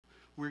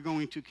we're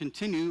going to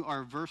continue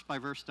our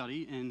verse-by-verse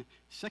study in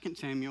 2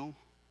 Samuel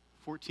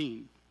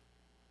 14.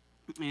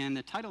 And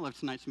the title of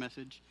tonight's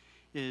message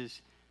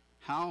is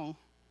How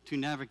to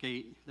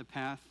Navigate the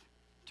Path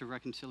to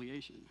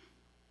Reconciliation.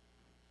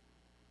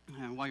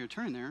 And while you're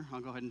turning there, I'll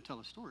go ahead and tell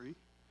a story.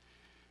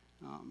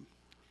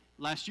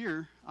 Last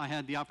year, I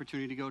had the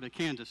opportunity to go to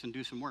Kansas and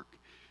do some work.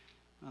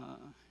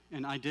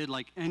 And I did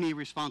like any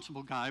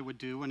responsible guy would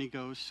do when he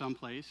goes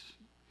someplace.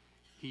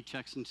 He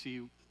checks and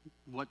see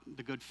what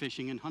the good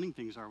fishing and hunting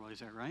things are while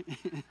he's there, right?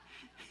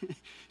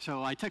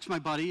 So I text my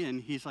buddy,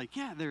 and he's like,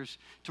 yeah,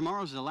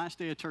 tomorrow's the last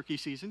day of turkey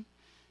season.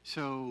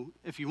 So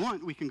if you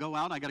want, we can go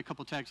out. I got a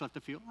couple tags left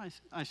to field.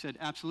 I said,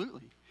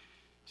 absolutely.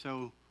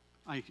 So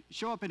I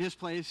show up at his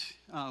place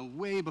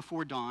way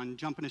before dawn,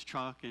 jump in his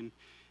truck, and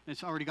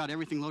it's already got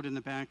everything loaded in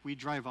the back. We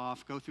drive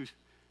off, go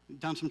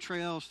down some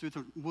trails, through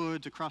the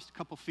woods, across a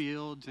couple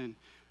fields, and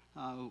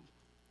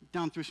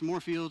down through some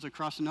more fields,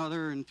 across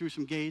another, and through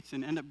some gates,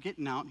 and end up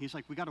getting out. He's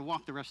like, we got to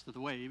walk the rest of the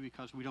way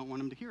because we don't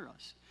want him to hear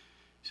us.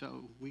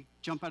 So we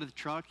jump out of the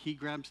truck. He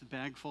grabs the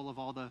bag full of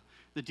all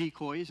the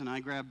decoys, and I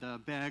grab the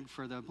bag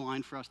for the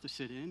blind for us to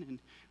sit in, and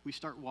we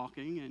start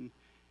walking and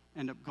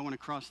end up going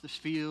across this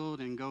field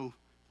and go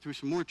through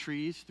some more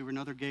trees, through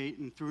another gate,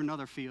 and through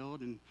another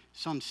field, and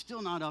sun's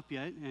still not up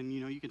yet, and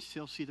you can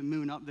still see the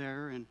moon up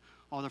there, and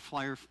all the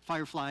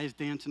fireflies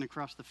dancing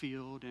across the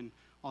field, and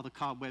all the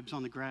cobwebs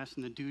on the grass,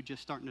 and the dew just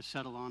starting to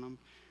settle on them.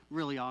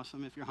 Really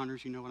awesome. If you're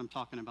hunters, you know what I'm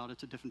talking about.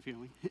 It's a different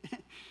feeling.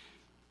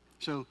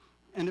 So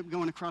end up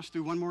going across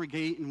through one more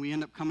gate, and we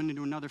end up coming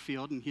into another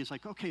field, and he's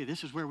like, okay,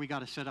 this is where we got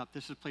to set up.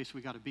 This is the place we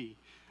got to be.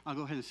 I'll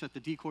go ahead and set the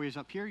decoys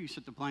up here. You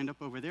set the blind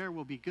up over there.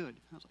 We'll be good.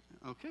 I was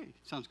like, okay,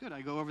 sounds good.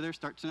 I go over there,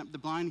 start setting up the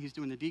blind. He's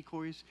doing the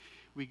decoys.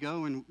 We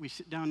go, and we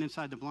sit down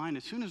inside the blind.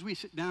 As soon as we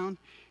sit down,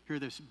 hear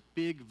this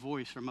big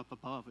voice from up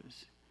above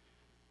us.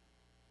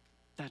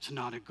 That's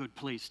not a good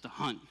place to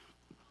hunt.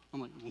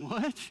 I'm like,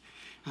 what?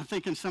 I'm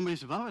thinking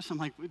somebody's above us. I'm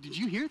like, did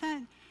you hear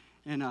that?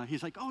 And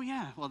he's like, oh,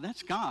 yeah, well,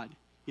 that's God.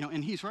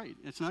 And he's right.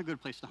 It's not a good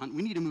place to hunt.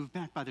 We need to move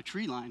back by the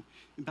tree line.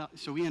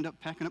 So we end up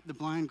packing up the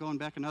blind, going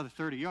back another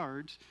 30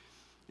 yards,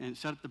 and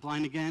set up the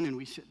blind again, and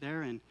we sit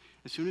there. And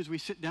as soon as we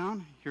sit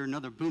down, hear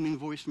another booming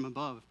voice from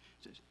above.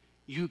 It says,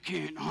 you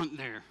can't hunt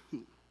there.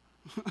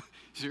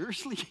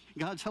 Seriously?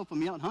 God's helping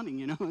me out hunting,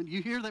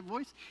 You hear that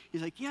voice?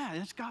 He's like, yeah,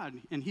 that's God.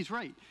 And he's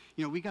right.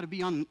 We got to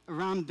be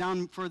around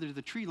down further to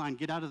the tree line,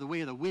 get out of the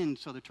way of the wind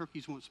so the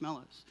turkeys won't smell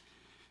us.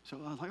 So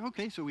I was like,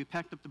 okay. So we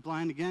packed up the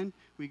blind again.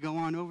 We go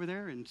on over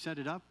there and set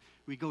it up.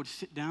 We go to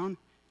sit down.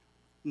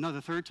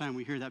 Another third time,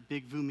 we hear that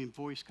big booming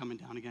voice coming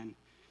down again.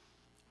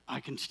 I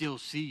can still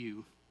see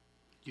you.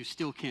 You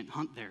still can't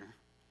hunt there.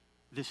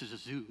 This is a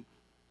zoo.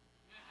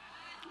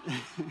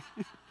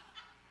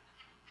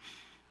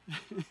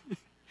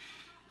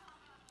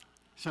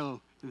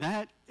 So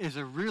that is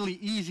a really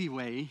easy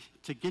way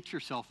to get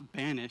yourself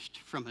banished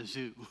from a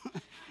zoo.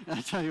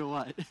 I'll tell you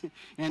what,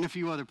 and a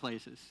few other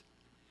places.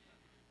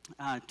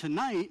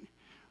 Tonight,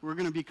 we're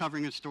going to be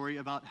covering a story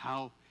about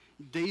how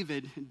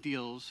David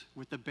deals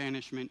with the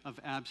banishment of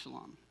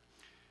Absalom.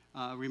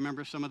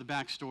 Remember some of the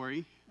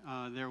backstory.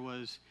 There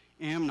was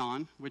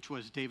Amnon, which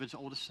was David's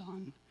oldest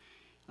son.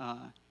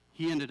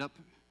 He ended up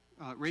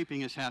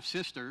raping his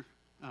half-sister,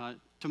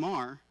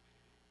 Tamar,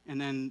 and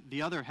then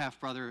the other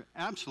half-brother,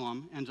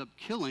 Absalom, ends up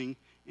killing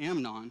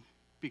Amnon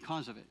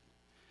because of it.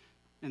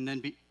 And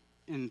then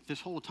and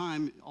this whole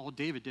time, all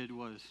David did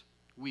was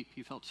weep.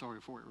 He felt sorry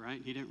for it,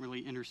 right? He didn't really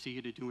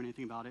intercede or do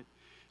anything about it.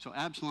 So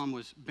Absalom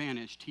was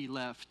banished. He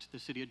left the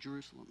city of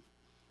Jerusalem.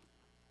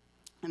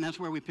 And that's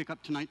where we pick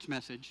up tonight's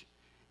message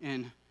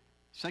in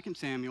 2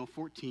 Samuel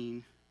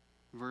 14,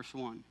 verse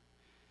 1. It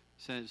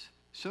says,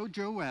 so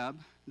Joab,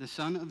 the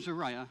son of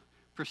Zeruiah,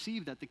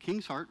 perceived that the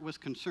king's heart was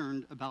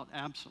concerned about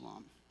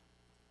Absalom.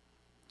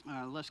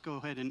 Let's go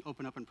ahead and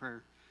open up in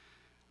prayer.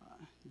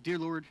 Dear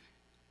Lord,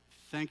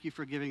 thank you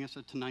for giving us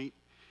a tonight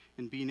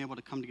and being able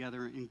to come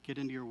together and get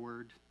into your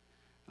word.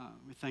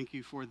 We thank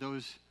you for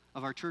those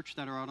of our church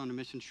that are out on a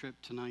mission trip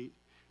tonight.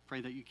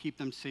 Pray that you keep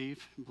them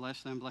safe,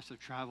 bless them, bless their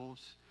travels,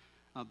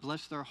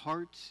 bless their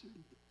hearts,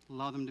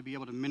 allow them to be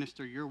able to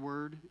minister your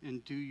word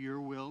and do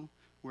your will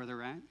where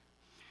they're at.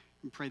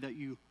 And pray that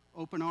you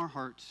open our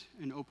hearts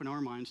and open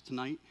our minds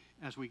tonight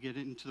as we get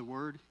into the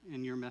word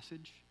and your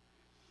message.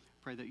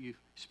 Pray that you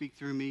speak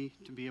through me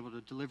to be able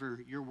to deliver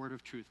your word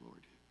of truth,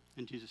 Lord.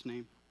 In Jesus'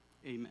 name,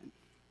 amen.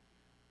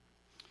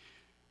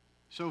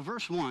 So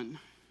verse 1,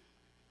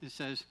 it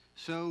says,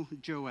 so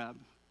Joab.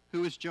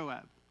 Who is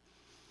Joab?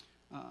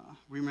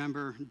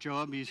 Remember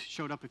Joab, he's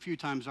showed up a few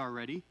times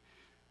already.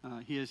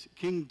 He is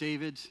King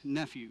David's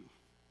nephew.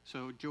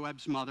 So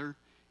Joab's mother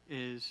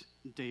is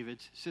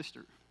David's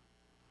sister.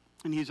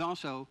 And he's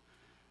also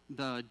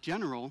the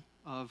general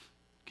of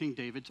King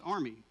David's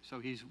army. So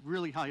he's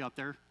really high up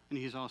there, and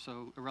he's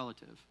also a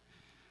relative.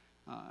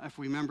 If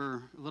we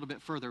remember a little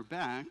bit further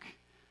back,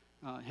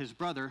 his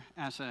brother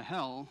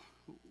Asahel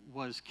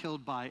was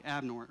killed by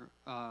Abner,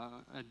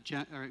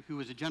 who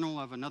was a general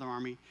of another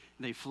army.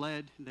 They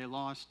fled, they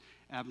lost.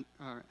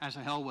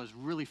 Asahel was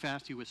really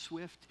fast, he was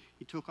swift.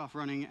 He took off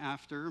running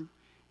after,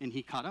 and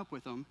he caught up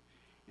with him.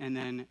 And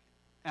then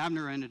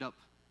Abner ended up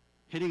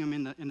hitting him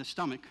in the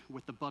stomach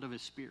with the butt of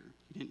his spear.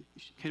 He didn't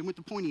hit him with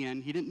the pointy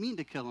end. He didn't mean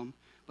to kill him,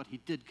 but he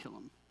did kill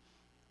him.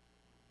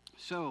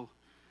 So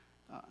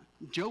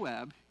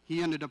Joab,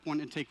 he ended up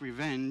wanting to take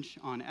revenge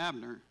on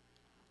Abner.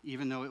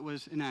 Even though it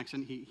was an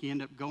accident, he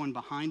ended up going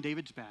behind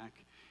David's back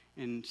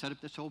and set up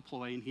this whole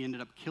ploy, and he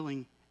ended up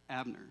killing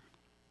Abner.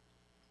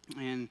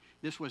 And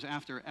this was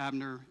after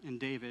Abner and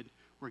David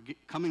were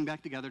coming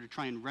back together to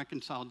try and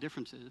reconcile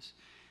differences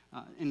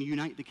and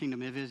unite the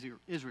kingdom of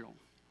Israel.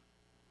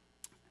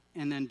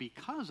 And then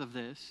because of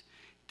this,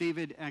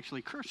 David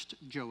actually cursed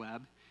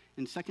Joab.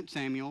 In 2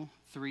 Samuel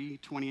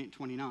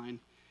 3:28-29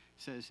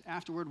 says,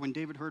 "Afterward, when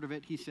David heard of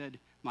it, he said,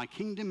 'My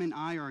kingdom and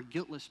I are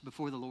guiltless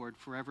before the Lord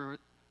forever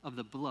of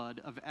the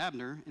blood of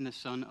Abner and the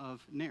son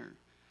of Ner.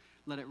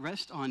 Let it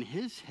rest on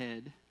his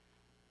head,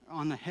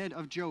 on the head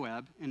of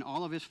Joab and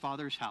all of his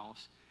father's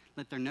house.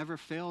 Let there never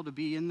fail to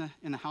be in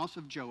the house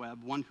of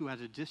Joab one who has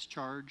a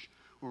discharge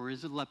or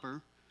is a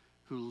leper,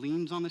 who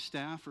leans on the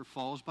staff or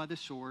falls by the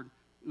sword,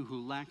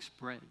 who lacks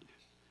bread.'"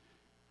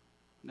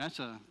 That's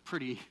a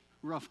pretty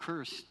rough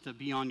curse to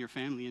be on your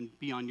family and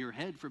be on your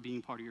head for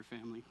being part of your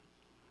family.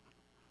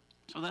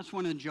 So that's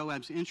one of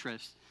Joab's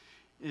interests,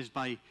 is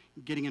by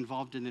getting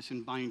involved in this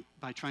and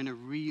by trying to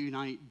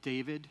reunite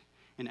David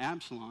and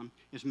Absalom,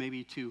 is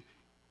maybe to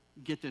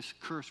get this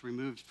curse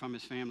removed from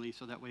his family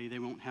so that way they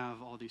won't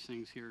have all these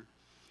things here.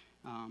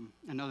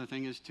 Another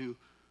thing is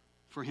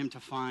for him to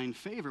find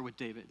favor with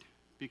David,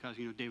 because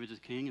David's a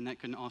king, and that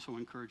can also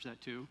encourage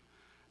that too.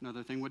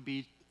 Another thing would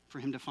be for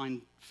him to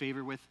find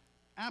favor with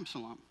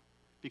Absalom,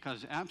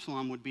 because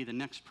Absalom would be the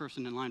next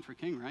person in line for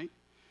king, right?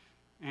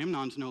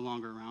 Amnon's no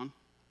longer around.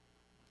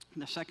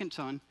 The second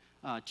son,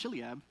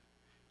 Chileab,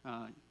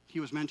 he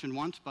was mentioned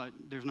once, but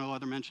there's no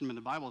other mention in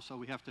the Bible, so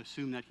we have to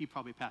assume that he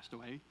probably passed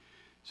away.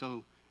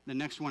 So the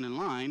next one in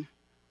line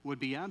would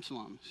be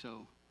Absalom.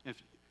 So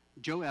if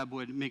Joab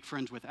would make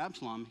friends with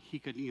Absalom, he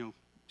could,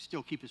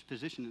 still keep his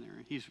position in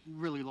there. He's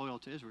really loyal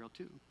to Israel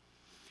too.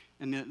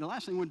 And the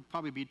last thing would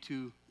probably be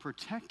to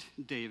protect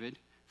David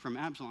from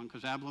Absalom,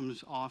 because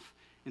Absalom's off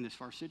in this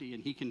far city,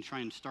 and he can try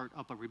and start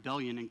up a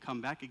rebellion and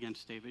come back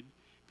against David,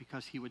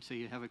 because he would say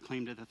you have a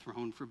claim to the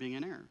throne for being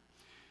an heir.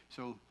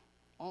 So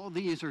all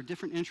these are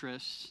different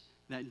interests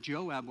that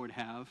Joab would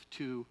have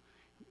to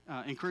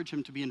encourage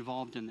him to be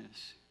involved in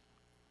this.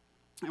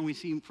 And we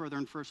see further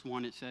in verse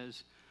 1, it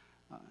says,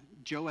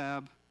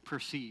 Joab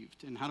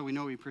perceived. And how do we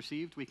know he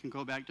perceived? We can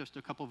go back just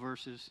a couple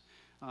verses.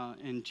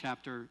 In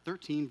chapter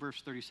 13,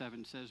 verse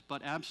 37, says,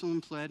 "But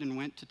Absalom fled and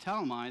went to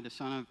Talmai, the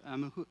son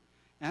of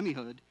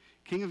Ammihud,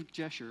 king of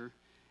Geshur,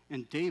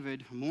 and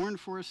David mourned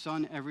for his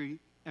son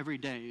every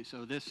day."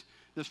 So this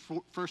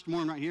first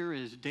mourn right here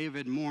is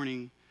David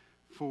mourning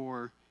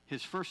for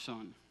his first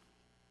son.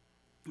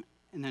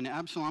 And then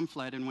Absalom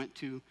fled and went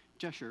to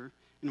Geshur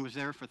and was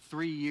there for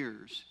 3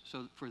 years.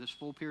 So for this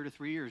full period of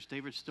 3 years,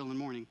 David's still in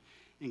mourning.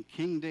 And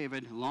King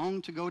David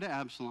longed to go to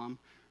Absalom,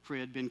 for he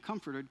had been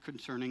comforted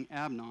concerning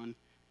Amnon,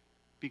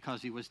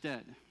 because he was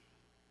dead.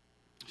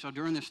 So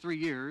during this 3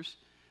 years,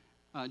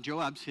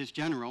 Joab's his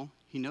general.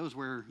 He knows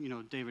where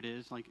David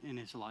is, like in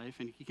his life,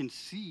 and he can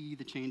see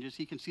the changes.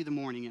 He can see the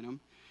mourning in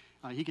him.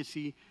 He can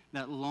see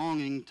that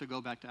longing to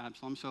go back to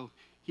Absalom. So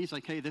he's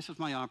like, hey, this is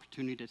my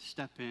opportunity to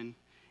step in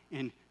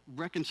and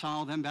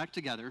reconcile them back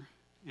together.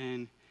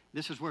 And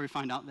this is where we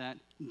find out that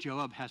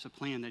Joab has a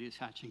plan that he's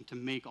hatching to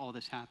make all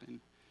this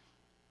happen.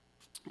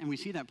 And we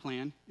see that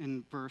plan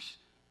in verse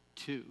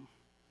 2.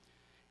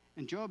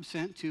 "And Joab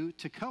sent to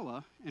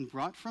Tekoa and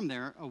brought from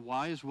there a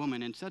wise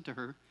woman and said to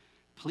her,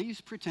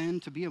 'Please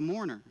pretend to be a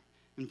mourner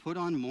and put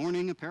on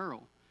mourning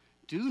apparel.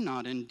 Do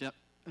not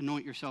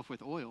anoint yourself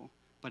with oil,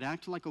 but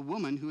act like a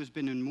woman who has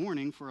been in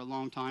mourning for a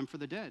long time for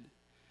the dead.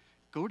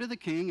 Go to the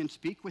king and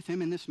speak with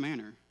him in this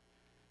manner.'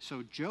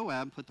 So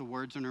Joab put the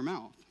words in her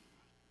mouth."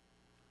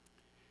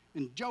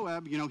 And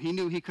Joab, he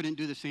knew he couldn't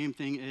do the same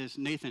thing as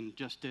Nathan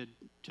just did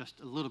just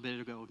a little bit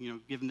ago,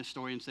 give him the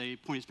story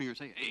and point his finger and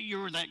say, "Hey,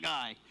 you're that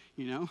guy,"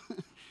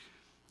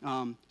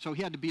 So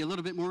he had to be a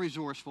little bit more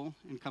resourceful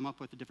and come up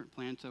with a different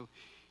plan. So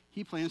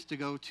he plans to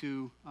go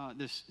to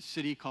this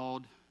city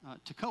called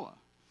Tekoa,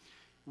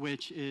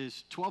 which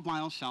is 12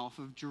 miles south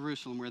of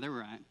Jerusalem, where they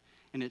were at,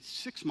 and it's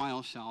 6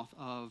 miles south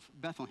of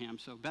Bethlehem.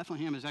 So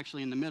Bethlehem is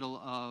actually in the middle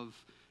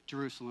of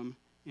Jerusalem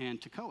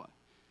and Tekoa.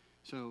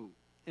 So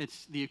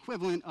it's the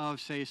equivalent of,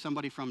 say,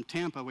 somebody from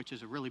Tampa, which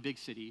is a really big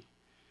city,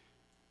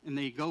 and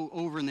they go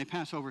over and they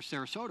pass over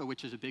Sarasota,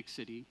 which is a big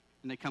city,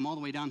 and they come all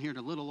the way down here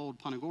to little old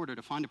Punta Gorda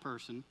to find a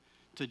person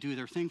to do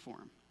their thing for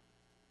them.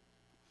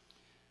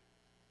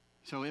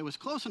 So it was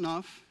close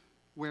enough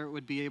where it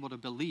would be able to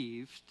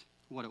believe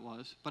what it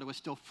was, but it was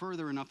still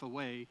further enough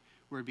away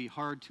where it'd be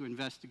hard to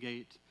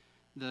investigate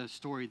the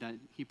story that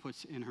he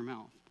puts in her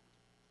mouth.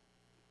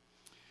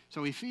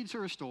 So he feeds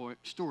her a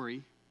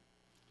story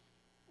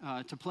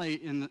to play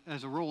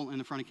as a role in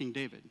the front of King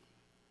David.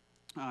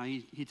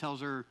 He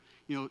tells her,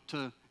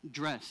 to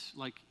dress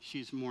like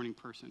she's a mourning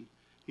person,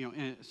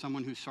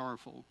 someone who's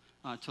sorrowful,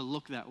 to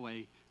look that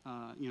way,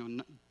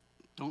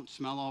 don't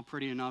smell all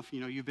pretty enough.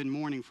 You've been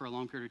mourning for a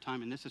long period of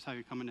time, and this is how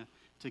you're coming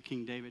to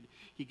King David.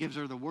 He gives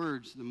her the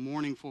words, the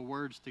mourningful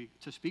words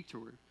to speak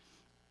to her.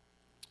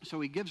 So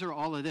he gives her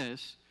all of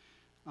this,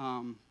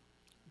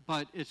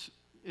 but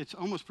it's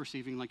almost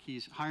perceiving like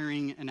he's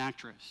hiring an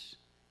actress.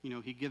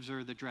 He gives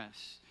her the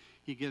dress.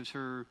 He gives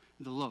her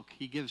the look.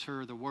 He gives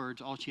her the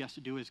words. All she has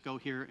to do is go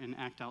here and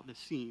act out this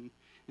scene,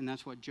 and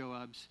that's what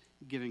Joab's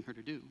giving her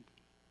to do.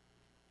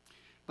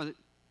 But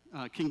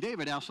King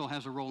David also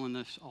has a role in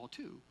this all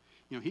too.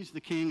 He's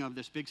the king of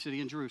this big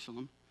city in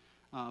Jerusalem.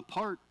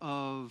 Part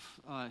of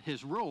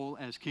his role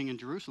as king in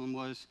Jerusalem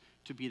was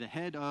to be the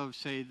head of,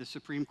 say, the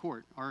Supreme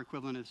Court, our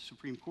equivalent of the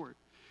Supreme Court.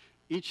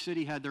 Each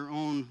city had their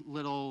own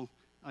little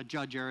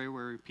judge area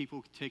where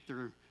people could take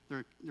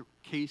their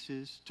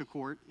cases to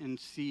court and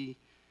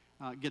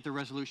get the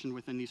resolution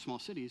within these small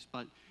cities.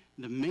 But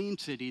the main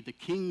city, the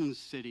king's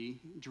city,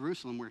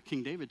 Jerusalem, where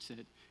King David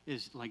sit,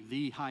 is like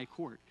the high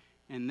court.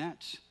 And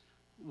that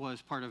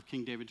was part of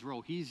King David's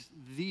role. He's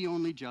the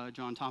only judge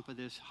on top of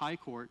this high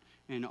court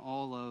in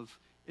all of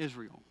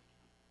Israel.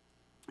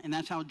 And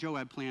that's how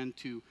Joab planned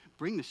to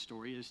bring this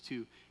story, is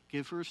to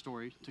give her a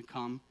story to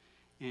come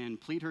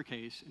and plead her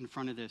case in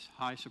front of this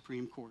high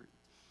Supreme Court.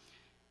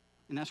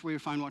 And that's where you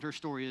find what her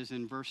story is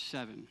in verse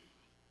 7.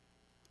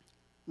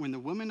 When the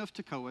woman of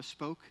Tekoa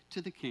spoke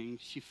to the king,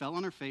 she fell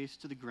on her face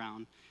to the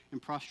ground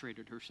and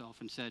prostrated herself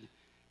and said,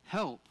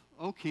 "Help,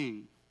 O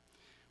king."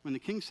 When the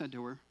king said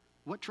to her,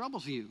 "What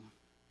troubles you?"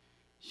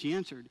 She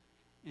answered,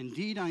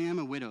 "Indeed, I am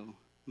a widow.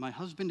 My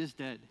husband is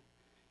dead.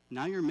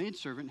 Now your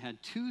maidservant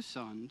had 2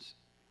 sons,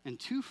 and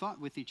 2 fought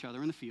with each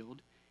other in the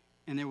field,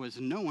 and there was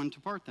no one to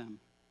part them.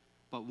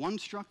 But one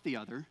struck the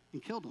other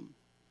and killed him.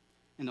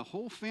 And the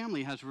whole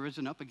family has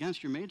risen up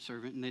against your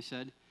maidservant, and they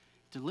said,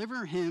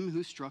 'Deliver him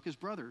who struck his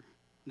brother.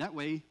 That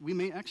way we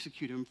may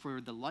execute him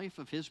for the life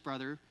of his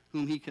brother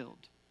whom he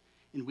killed,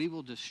 and we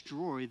will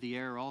destroy the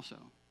heir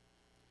also.'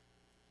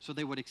 So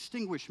they would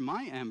extinguish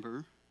my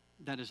ember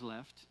that is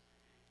left,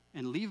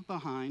 and leave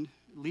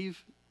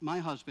my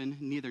husband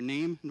neither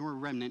name nor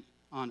remnant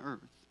on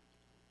earth."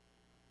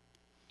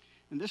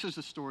 And this is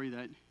the story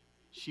that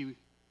she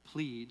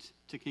pleads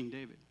to King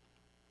David.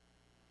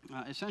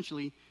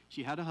 Essentially,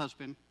 she had a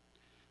husband.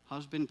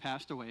 Husband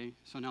passed away,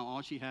 so now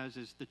all she has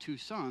is the 2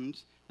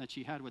 sons that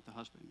she had with the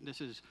husband.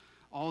 This is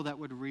all that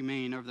would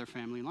remain of their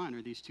family line,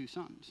 are these 2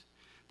 sons.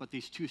 But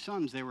these 2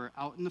 sons, they were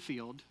out in the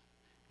field,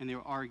 and they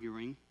were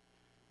arguing.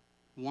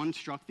 One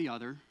struck the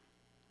other,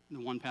 and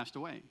the one passed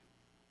away.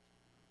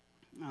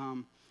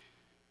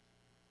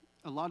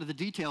 A lot of the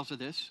details of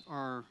this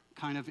are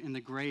kind of in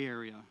the gray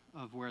area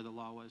of where the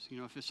law was.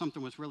 If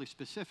something was really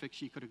specific,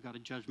 she could have got a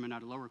judgment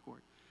out of lower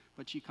court.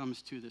 But she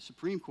comes to the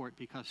Supreme Court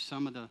because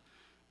some of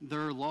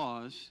their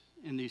laws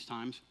in these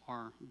times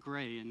are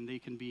gray, and they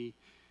can be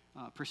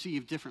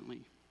perceived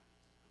differently.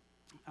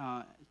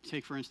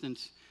 Take, for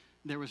instance,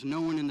 there was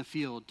no one in the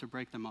field to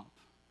break them up.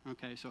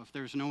 Okay, so if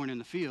there's no one in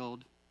the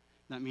field,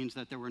 that means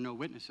that there were no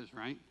witnesses,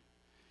 right?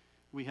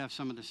 We have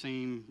some of the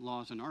same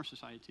laws in our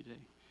society today.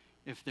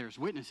 If there's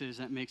witnesses,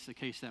 that makes the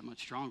case that much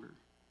stronger.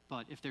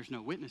 But if there's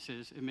no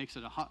witnesses, it makes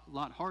it a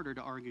lot harder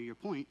to argue your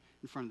point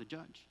in front of the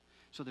judge.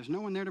 So there's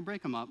no one there to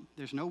break them up.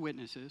 There's no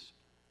witnesses.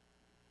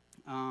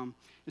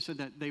 It said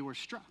that they were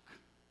struck.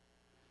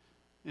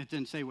 It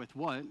didn't say with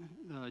what.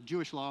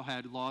 Jewish law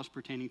had laws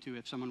pertaining to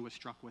if someone was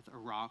struck with a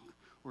rock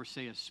or,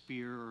 say, a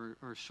spear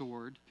or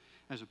sword,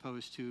 as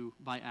opposed to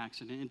by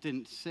accident. It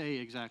didn't say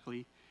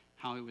exactly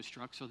how he was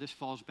struck, so this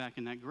falls back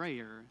in that gray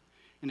area,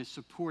 and it's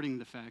supporting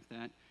the fact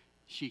that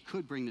she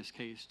could bring this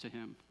case to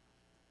him.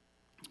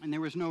 And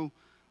there was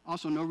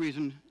also no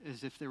reason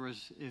as if it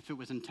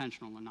was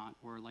intentional or not,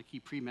 or like he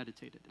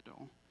premeditated it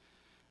all.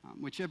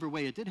 Whichever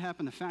way it did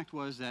happen, the fact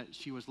was that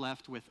she was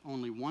left with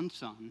only 1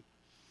 son,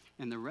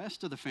 and the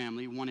rest of the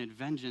family wanted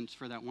vengeance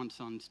for that 1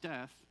 son's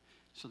death,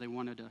 so they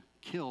wanted to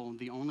kill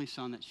the only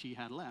son that she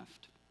had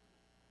left.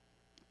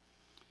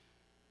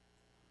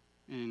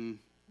 And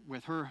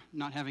with her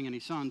not having any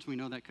sons, we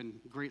know that can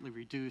greatly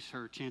reduce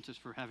her chances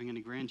for having any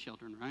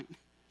grandchildren, right?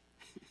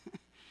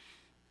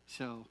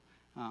 So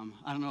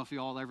I don't know if you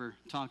all ever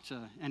talk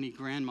to any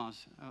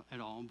grandmas at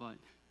all, but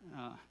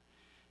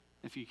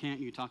if you can't,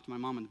 you talk to my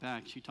mom in the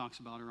back. She talks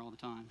about her all the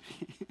time.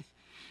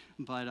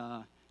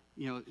 But,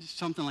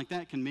 something like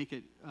that can make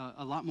it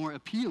a lot more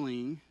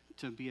appealing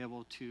to be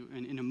able to,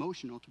 and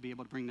emotional, to be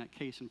able to bring that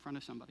case in front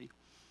of somebody.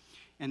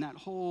 And that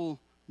whole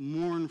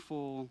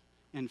mournful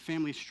and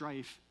family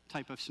strife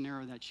type of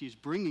scenario that she's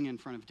bringing in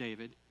front of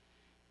David,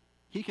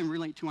 he can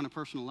relate to on a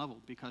personal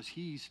level because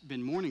he's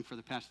been mourning for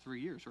the past 3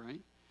 years,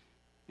 right?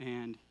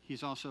 And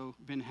he's also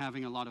been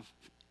having a lot of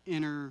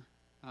inner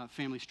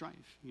family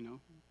strife,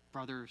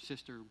 brother,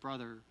 sister,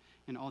 brother,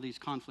 and all these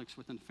conflicts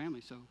within the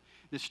family. So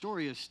this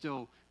story is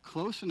still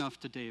close enough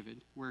to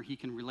David where he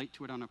can relate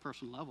to it on a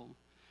personal level,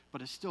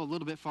 but it's still a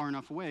little bit far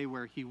enough away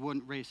where he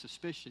wouldn't raise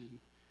suspicion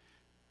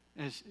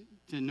as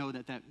to know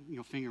that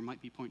finger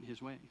might be pointing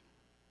his way.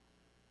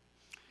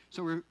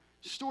 So her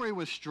story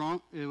was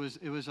strong. It was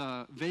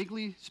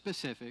vaguely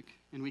specific,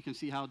 and we can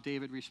see how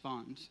David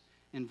responds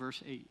in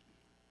verse 8.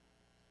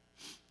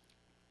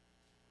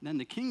 Then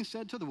the king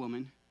said to the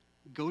woman,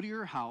 "Go to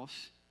your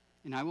house,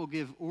 and I will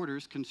give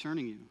orders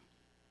concerning you."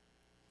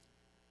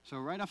 So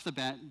right off the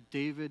bat,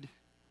 David,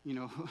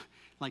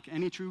 like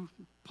any true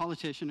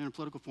politician in a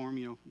political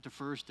forum,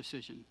 defers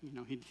decision.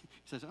 He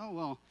says, "Oh,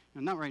 well,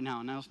 not right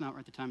now. Now's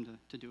not the time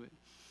to do it."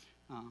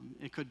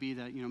 It could be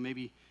that,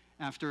 maybe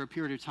after a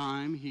period of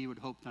time, he would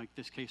hope like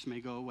this case may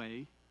go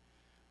away.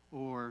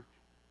 Or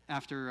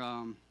after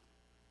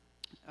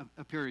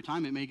a period of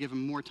time, it may give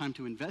him more time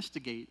to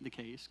investigate the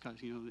case because,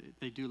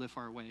 they do live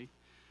far away.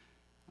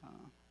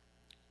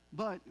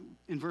 But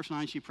in verse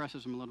 9, she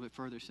presses him a little bit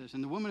further. Says,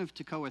 "And the woman of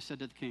Tekoa said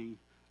to the king,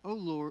 'O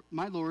Lord,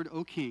 my lord,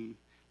 O king,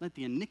 let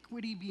the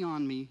iniquity be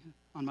on me,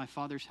 on my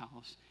father's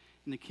house,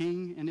 and the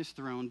king and his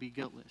throne be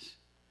guiltless.'"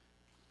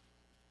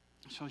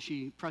 So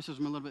she presses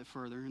him a little bit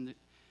further,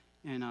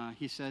 and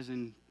he says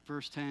in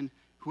verse 10,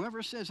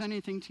 "Whoever says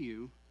anything to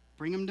you,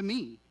 bring him to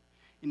me,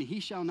 and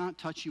he shall not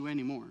touch you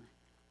anymore."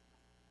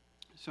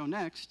 So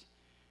next,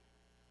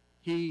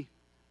 he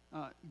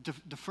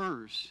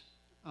defers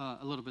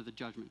a little bit of the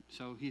judgment.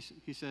 So he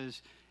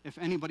says, if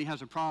anybody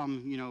has a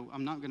problem,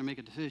 I'm not going to make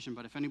a decision,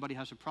 but if anybody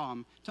has a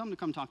problem, tell them to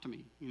come talk to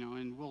me,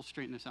 and we'll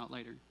straighten this out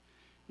later.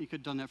 He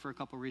could have done that for a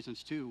couple of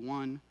reasons too.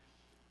 One,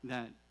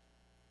 that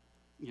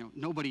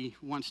nobody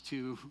wants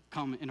to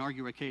come and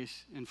argue a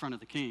case in front of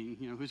the king.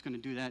 Who's going to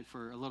do that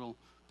for a little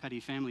petty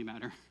family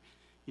matter?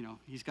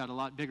 He's got a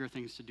lot bigger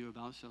things to do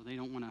about, so they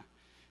don't want to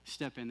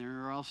step in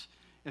there. Or else,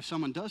 if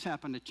someone does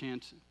happen to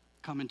chance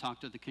come and talk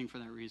to the king for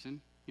that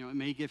reason, it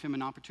may give him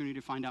an opportunity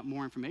to find out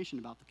more information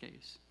about the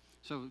case.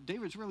 So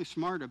David's really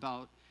smart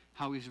about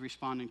how he's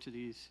responding to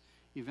these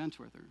events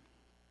with her.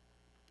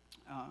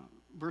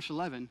 Verse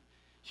 11,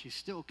 she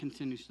still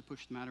continues to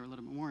push the matter a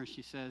little bit more.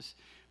 She says,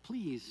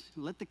 "Please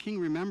let the king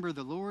remember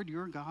the Lord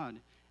your God,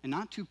 and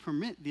not to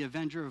permit the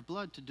avenger of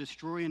blood to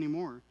destroy any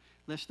more,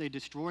 lest they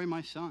destroy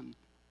my son."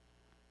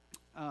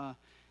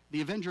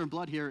 The avenger of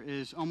blood here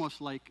is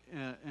almost like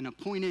an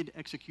appointed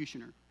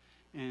executioner.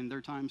 And there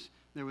are times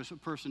there was a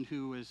person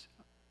who was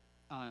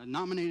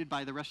nominated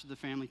by the rest of the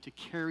family to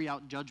carry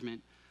out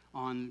judgment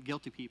on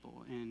guilty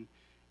people. And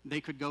they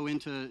could go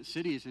into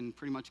cities and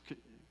pretty much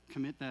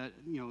commit that,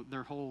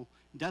 their whole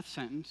death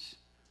sentence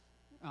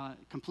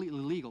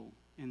completely legal.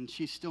 And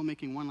she's still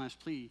making one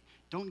last plea.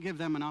 Don't give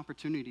them an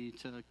opportunity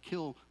to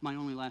kill my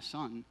only last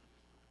son.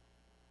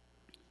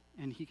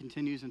 And he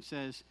continues and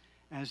says,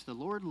 "As the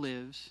Lord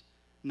lives,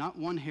 not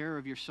one hair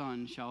of your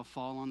son shall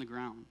fall on the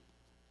ground."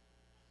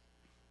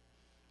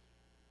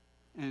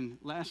 And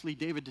lastly,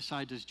 David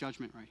decides his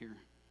judgment right here.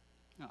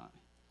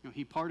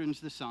 He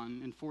pardons the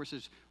son and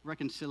forces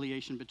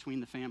reconciliation between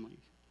the families.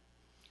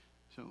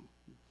 So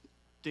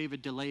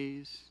David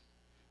delays,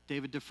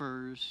 David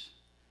defers,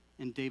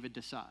 and David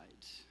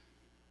decides.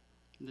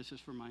 And this is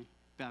for my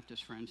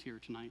Baptist friends here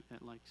tonight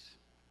that likes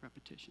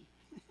repetition.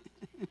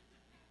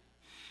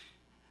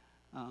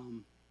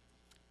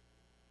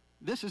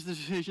 This is the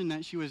decision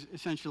that she was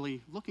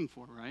essentially looking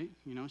for, right?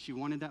 She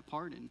wanted that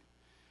pardon.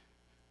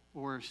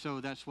 Or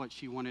so that's what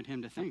she wanted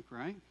him to think,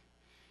 right?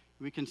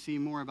 We can see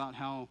more about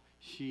how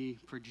she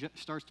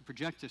starts to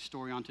project this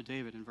story onto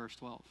David in verse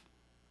 12.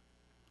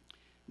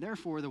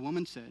 "Therefore the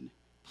woman said,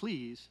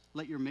 'Please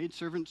let your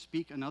maidservant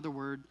speak another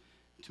word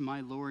to my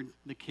lord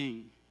the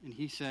king.' And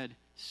he said,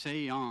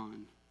 'Say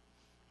on.'"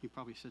 He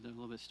probably said that a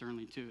little bit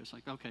sternly too. It's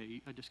like,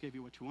 okay, I just gave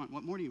you what you want.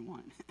 What more do you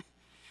want?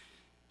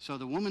 So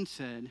the woman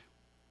said,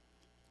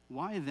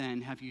 "Why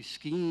then have you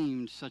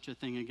schemed such a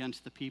thing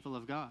against the people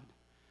of God?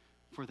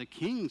 For the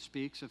king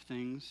speaks of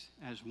things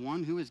as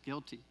one who is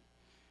guilty,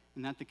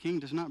 and that the king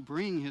does not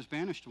bring his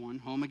banished one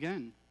home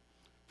again.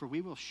 For we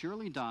will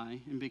surely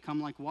die and become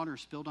like water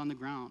spilled on the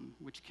ground,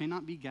 which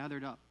cannot be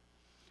gathered up.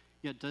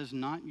 Yet does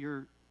not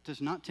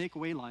take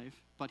away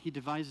life, but he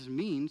devises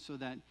means so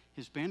that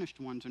his banished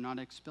ones are not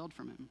expelled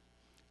from him.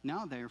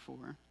 Now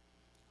therefore,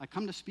 I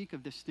come to speak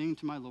of this thing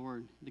to my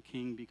lord the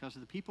king, because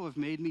the people have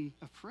made me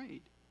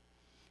afraid.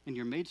 And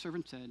your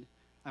maidservant said,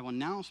 I will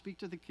now speak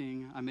to the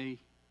king. I may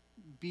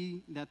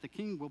be that the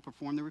king will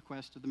perform the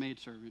request of the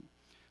maidservant.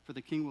 For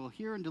the king will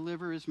hear and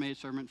deliver his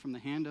maidservant from the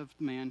hand of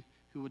the man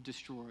who would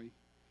destroy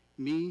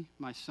me,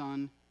 my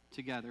son,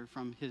 together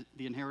from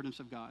the inheritance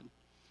of God.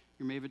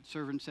 Your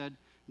maidservant said,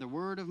 the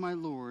word of my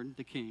lord,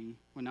 the king,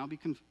 will now be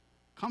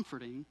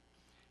comforting.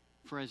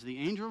 For as the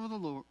angel of the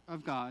Lord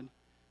of God,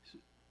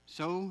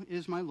 so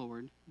is my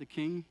lord, the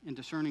king, in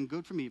discerning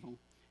good from evil.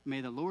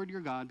 May the Lord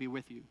your God be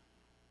with you.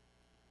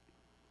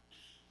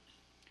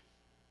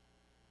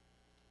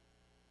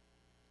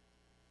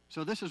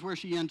 So this is where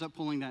she ends up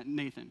pulling that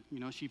Nathan.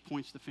 She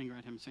points the finger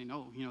at him saying,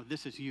 oh,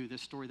 this is you.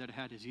 This story that I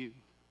had is you.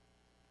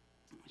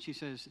 She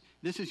says,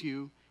 this is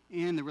you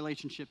and the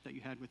relationship that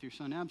you had with your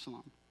son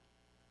Absalom.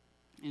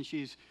 And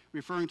she's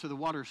referring to the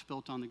water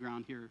spilt on the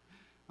ground here.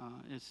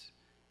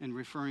 And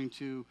referring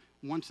to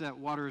once that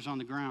water is on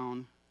the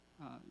ground,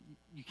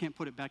 you can't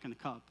put it back in the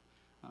cup.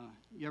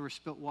 You ever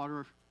spilt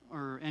water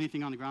or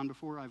anything on the ground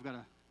before? I've got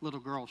a little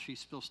girl. She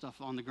spills stuff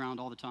on the ground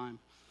all the time.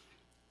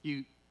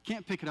 You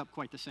can't pick it up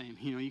quite the same.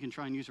 You can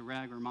try and use a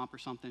rag or a mop or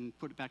something,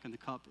 put it back in the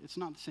cup. It's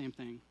not the same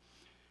thing.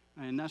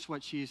 And that's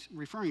what she's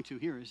referring to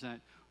here, is that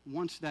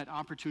once that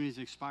opportunity is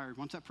expired,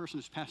 once that person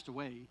has passed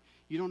away,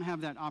 you don't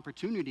have that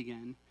opportunity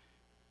again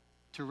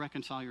to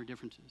reconcile your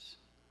differences.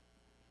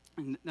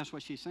 And that's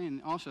what she's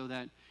saying. Also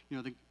that,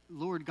 the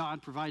Lord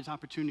God provides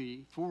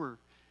opportunity for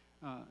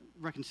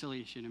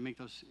reconciliation and make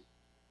those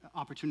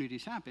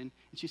opportunities happen.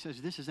 And she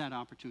says, this is that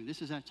opportunity.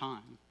 This is that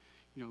time.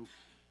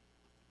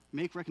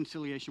 Make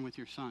reconciliation with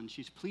your son.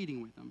 She's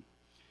pleading with him.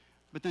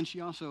 But then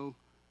she also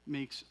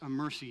makes a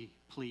mercy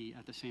plea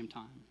at the same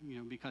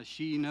time, because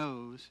she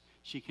knows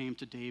she came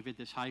to David,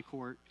 this high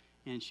court,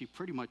 and she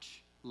pretty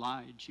much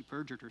lied. She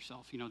perjured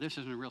herself. This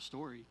isn't a real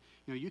story.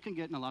 You can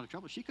get in a lot of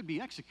trouble. She could be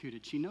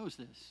executed. She knows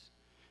this.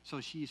 So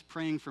she's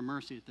praying for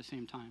mercy at the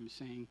same time,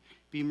 saying,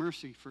 be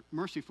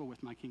merciful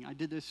with my king. I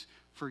did this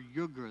for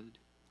your good.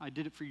 I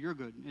did it for your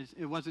good.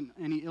 It wasn't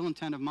any ill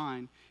intent of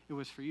mine. It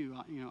was for you.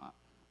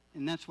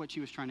 And that's what she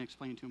was trying to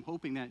explain to him,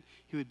 hoping that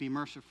he would be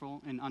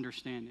merciful and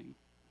understanding.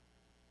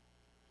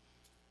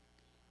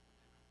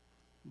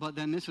 But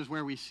then this is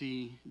where we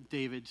see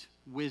David's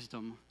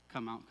wisdom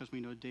come out, because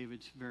we know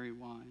David's very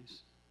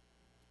wise.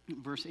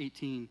 Verse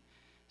 18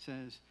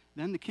 says,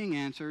 then the king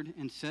answered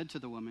and said to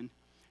the woman,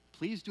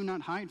 please do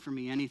not hide from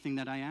me anything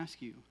that I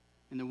ask you.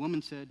 And the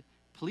woman said,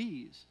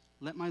 please,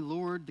 let my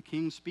lord the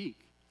king speak.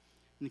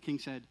 And the king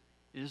said,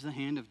 is the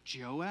hand of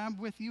Joab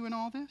with you in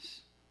all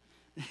this?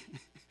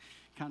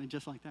 Kind of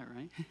just like that,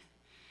 right?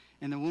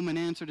 And the woman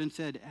answered and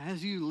said,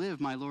 as you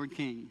live, my lord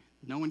king,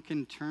 no one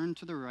can turn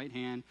to the right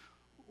hand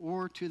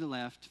or to the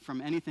left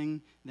from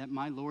anything that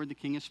my lord the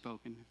king has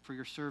spoken. For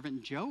your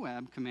servant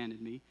Joab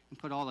commanded me, and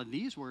put all of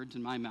these words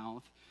in my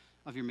mouth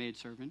of your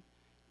maidservant,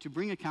 to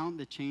bring account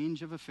the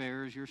change of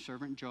affairs your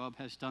servant Joab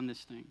has done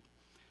this thing.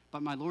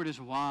 But my lord is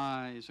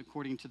wise,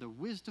 according to the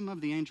wisdom of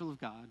the angel of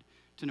God,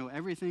 to know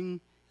everything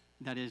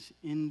that is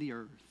in the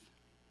earth.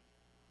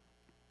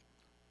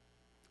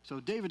 So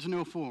David's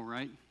no fool,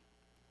 right?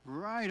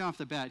 Right off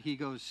the bat, he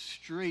goes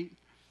straight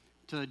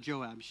to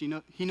Joab.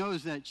 He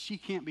knows that she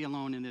can't be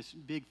alone in this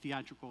big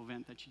theatrical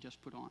event that she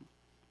just put on.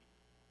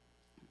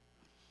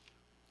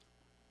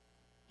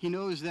 He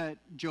knows that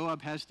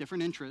Joab has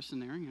different interests in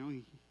there.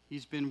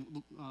 He's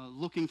been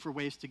looking for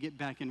ways to get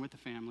back in with the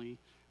family,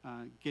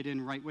 get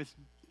in right with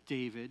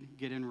David,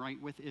 get in right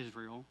with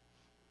Israel.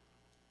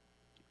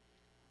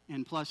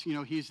 And plus,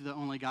 he's the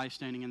only guy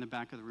standing in the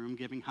back of the room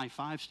giving high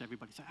fives to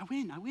everybody. Say, I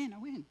win, I win, I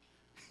win.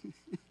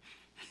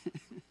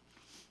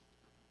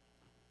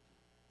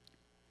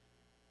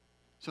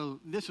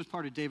 So this was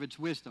part of David's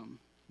wisdom,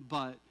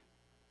 but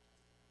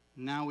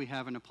now we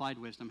have an applied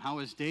wisdom. How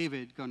is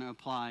David going to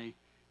apply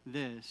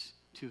this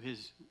to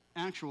his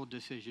actual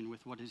decision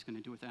with what he's going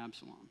to do with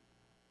Absalom?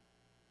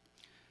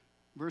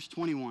 Verse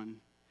 21,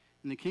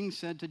 and the king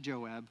said to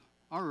Joab,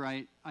 all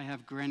right, I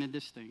have granted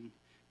this thing.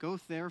 Go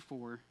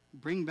therefore,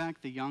 bring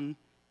back the young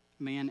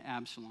man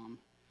Absalom.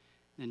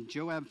 Then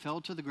Joab fell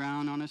to the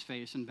ground on his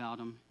face and bowed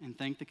him and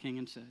thanked the king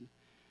and said,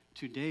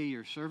 today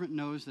your servant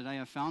knows that I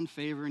have found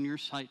favor in your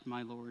sight,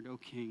 my lord, O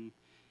king,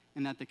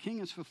 and that the king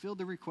has fulfilled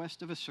the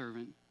request of a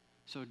servant.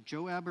 So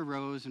Joab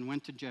arose and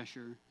went to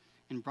Jeshurun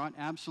and brought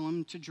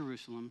Absalom to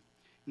Jerusalem.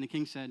 And the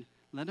king said,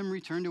 let him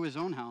return to his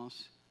own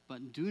house,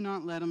 but do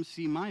not let him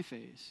see my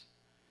face.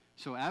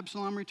 So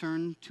Absalom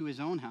returned to his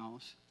own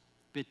house,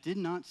 but did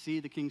not see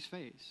the king's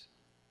face.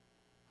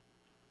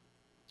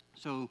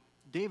 So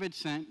David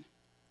sent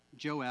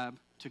Joab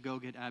to go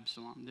get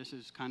Absalom. This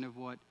is kind of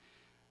what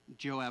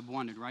Joab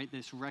wanted, right?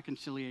 This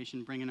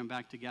reconciliation, bringing them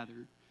back together.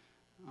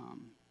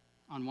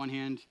 On one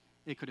hand,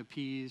 it could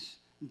appease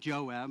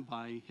Joab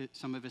by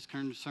some of his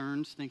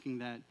concerns, thinking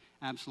that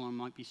Absalom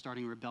might be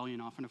starting a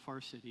rebellion off in a far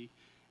city.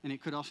 And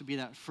it could also be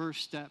that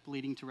first step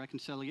leading to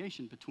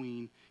reconciliation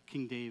between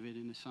King David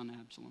and his son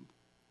Absalom.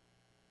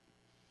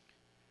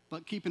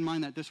 But keep in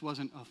mind that this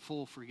wasn't a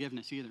full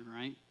forgiveness either,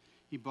 right?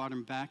 He brought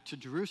him back to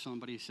Jerusalem,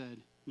 but he said,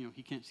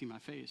 he can't see my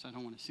face. I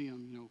don't want to see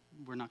him.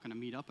 We're not going to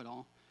meet up at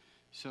all.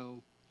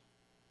 So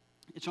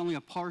it's only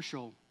a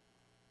partial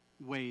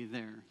way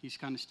there. He's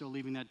kind of still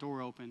leaving that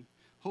door open,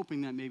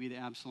 hoping that maybe the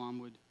Absalom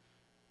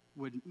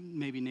would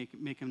maybe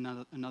make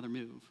another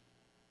move.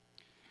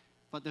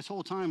 But this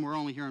whole time, we're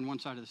only hearing one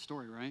side of the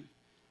story, right?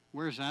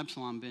 Where's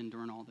Absalom been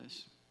during all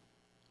this?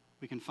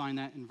 We can find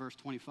that in verse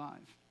 25.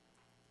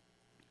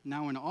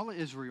 Now in all of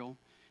Israel,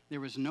 there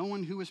was no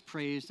one who was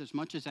praised as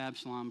much as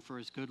Absalom for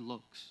his good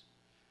looks.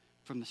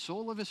 From the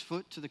sole of his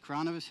foot to the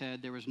crown of his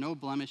head, there was no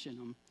blemish in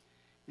him.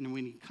 And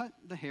when he cut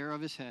the hair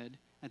of his head,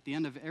 at the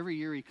end of every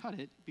year he cut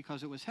it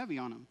because it was heavy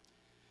on him.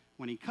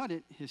 When he cut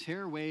it, his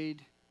hair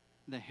weighed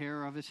the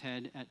hair of his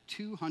head at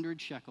 200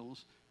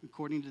 shekels,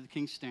 according to the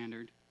king's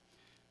standard.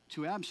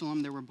 To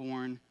Absalom there were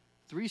born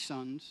 3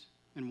 sons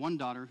and 1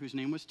 daughter, whose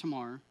name was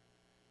Tamar.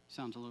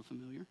 Sounds a little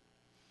familiar.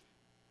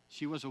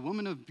 She was a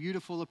woman of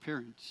beautiful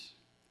appearance,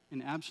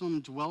 and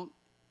Absalom dwelt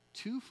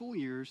 2 full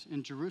years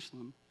in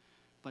Jerusalem,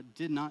 but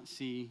did not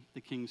see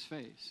the king's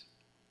face.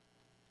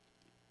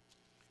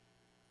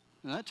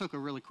 Now, that took a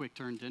really quick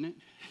turn, didn't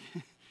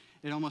it?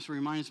 It almost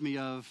reminds me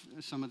of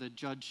some of the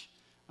judge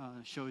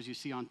shows you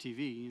see on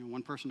TV. You know,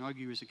 one person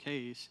argues a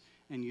case,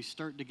 and you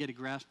start to get a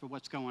grasp of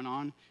what's going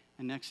on,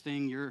 and next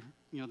thing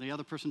the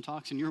other person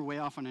talks, and you're way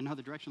off in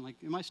another direction. Like,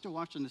 am I still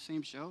watching the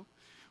same show?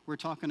 We're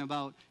talking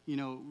about,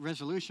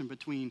 resolution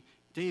between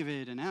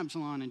David and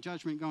Absalom and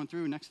judgment going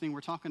through. Next thing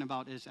we're talking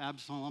about is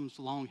Absalom's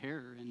long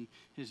hair and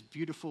his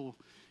beautiful,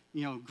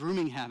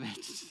 grooming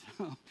habits.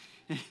 So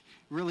it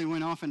really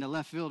went off into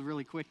left field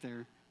really quick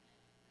there.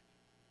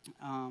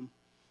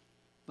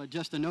 But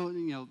just a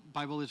note,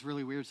 Bible is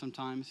really weird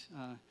sometimes.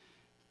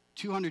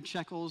 200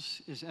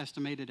 shekels is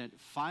estimated at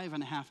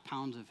 5.5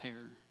 pounds of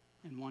hair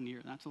in 1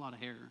 year. That's a lot of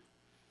hair.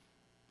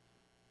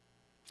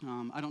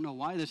 I don't know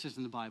why this is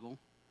in the Bible.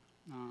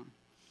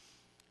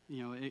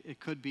 It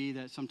could be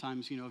that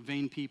sometimes,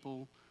 vain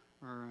people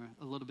are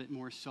a little bit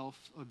more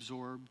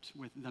self-absorbed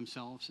with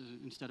themselves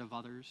instead of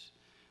others.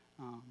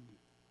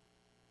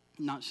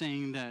 Not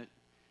saying that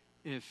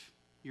if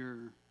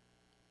you're,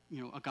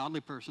 a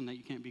godly person that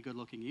you can't be good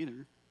looking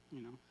either,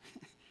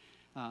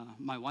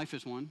 My wife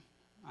is one.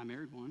 I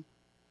married one.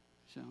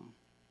 So,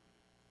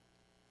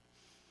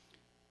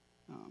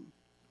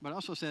 but it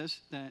also says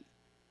that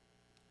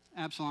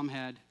Absalom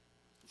had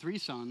 3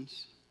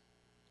 sons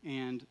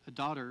and a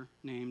daughter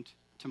named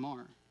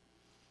Tamar.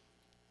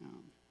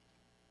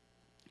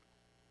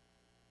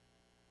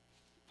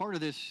 Part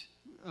of this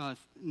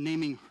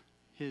naming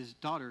his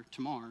daughter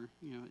Tamar,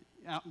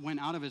 went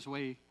out of his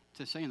way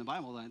to say in the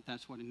Bible that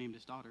that's what he named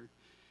his daughter,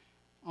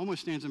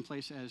 almost stands in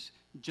place as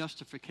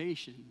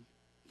justification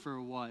for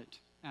what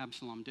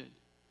Absalom did.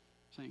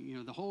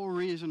 Saying, the whole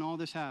reason all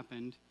this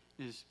happened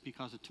is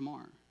because of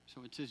Tamar.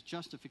 So it's his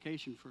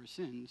justification for his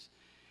sins.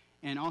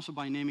 And also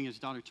by naming his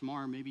daughter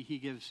Tamar, maybe he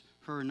gives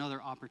her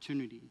another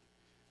opportunity,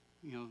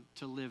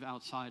 to live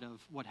outside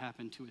of what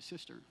happened to his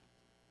sister.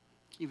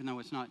 Even though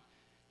it's not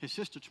his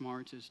sister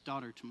Tamar, it's his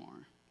daughter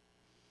Tamar.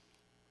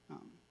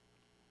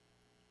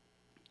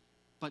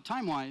 But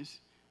time-wise,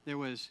 there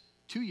was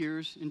 2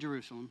 years in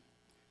Jerusalem,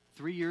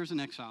 3 years in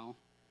exile,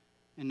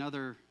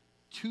 another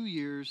 2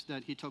 years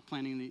that he took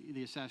planning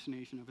the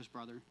assassination of his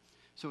brother.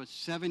 So it's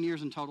 7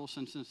 years in total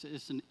since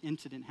this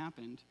incident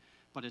happened,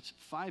 but it's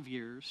 5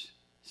 years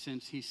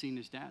since he's seen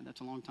his dad.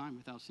 That's a long time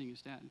without seeing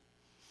his dad.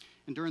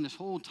 And during this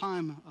whole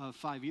time of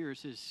 5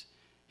 years,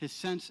 his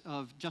sense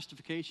of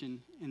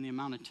justification and the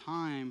amount of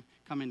time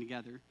coming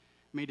together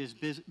made his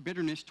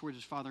bitterness towards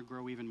his father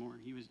grow even more.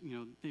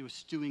 He was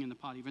stewing in the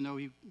pot. Even though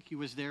he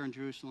was there in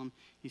Jerusalem,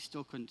 he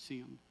still couldn't see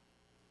him.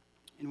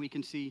 And we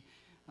can see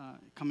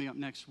coming up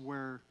next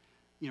where,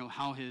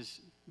 how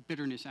his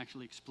bitterness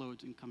actually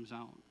explodes and comes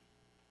out.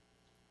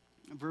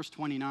 Verse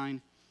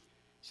 29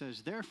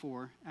 says,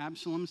 "Therefore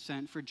Absalom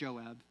sent for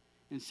Joab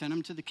and sent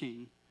him to the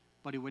king,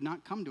 but he would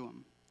not come to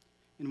him.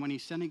 And when he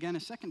sent again a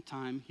second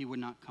time, he would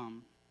not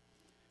come.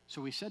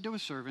 So he said to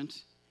his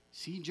servants,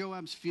 'See,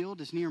 Joab's field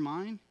is near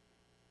mine,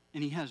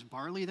 and he has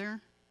barley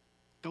there.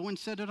 Go and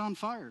set it on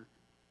fire.'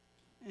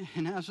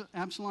 And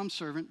Absalom's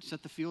servant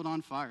set the field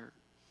on fire.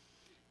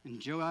 And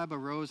Joab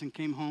arose and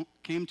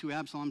came to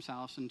Absalom's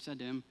house and said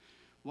to him,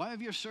 'Why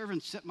have your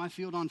servants set my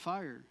field on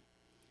fire?'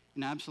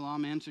 And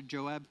Absalom answered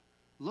Joab,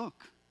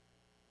 'Look,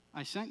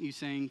 I sent you,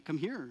 saying, "Come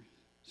here,"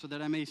 so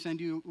that I may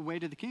send you away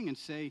to the king and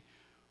say,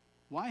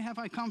 "Why have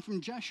I come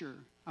from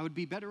Jeshurun? I would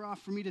be better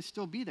off for me to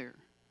still be there.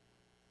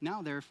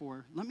 Now,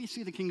 therefore, let me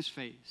see the king's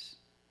face.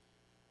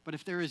 But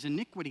if there is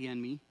iniquity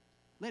in me,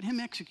 let him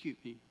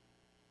execute me."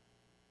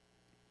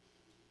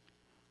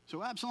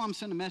 So Absalom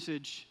sent a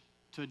message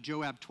to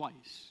Joab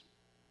twice,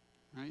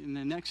 right? And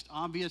the next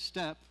obvious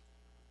step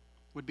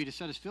would be to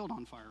set his field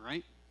on fire,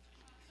 right?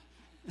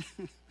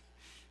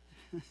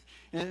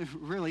 It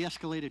really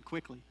escalated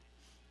quickly.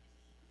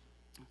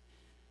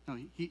 No,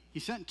 he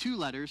sent 2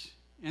 letters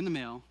in the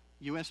mail,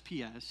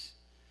 USPS,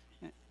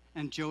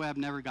 and Joab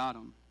never got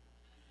them.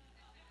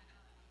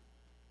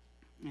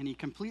 And he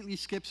completely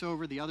skips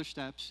over the other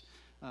steps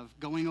of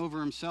going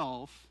over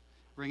himself,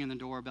 ringing the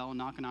doorbell,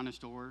 knocking on his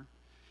door,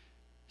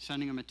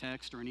 sending him a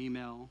text or an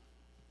email,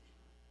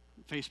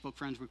 Facebook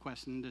friends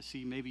requesting to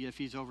see maybe if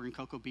he's over in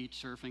Cocoa Beach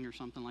surfing or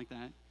something like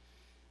that.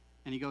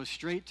 And he goes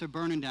straight to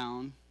burning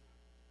down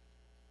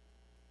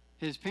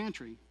his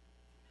pantry.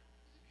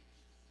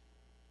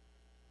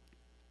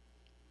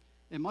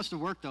 It must have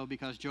worked, though,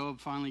 because Joab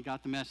finally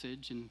got the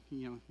message and,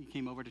 he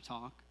came over to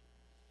talk.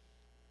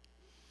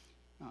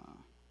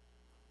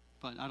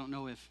 But I don't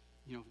know if,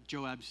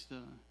 Joab's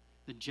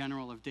the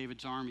general of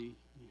David's army.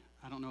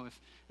 I don't know if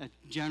a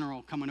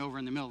general coming over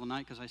in the middle of the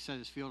night because I set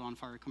his field on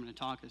fire coming to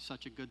talk is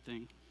such a good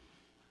thing.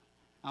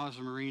 I was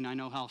a Marine. I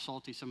know how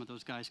salty some of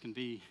those guys can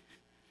be.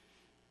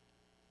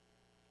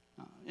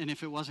 And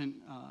if it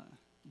wasn't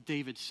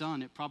David's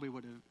son, it probably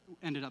would have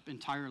ended up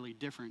entirely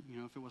different,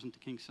 if it wasn't the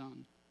king's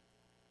son.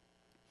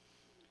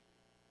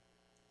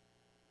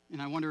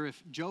 And I wonder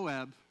if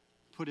Joab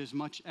put as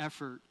much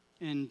effort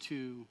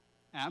into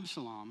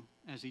Absalom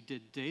as he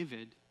did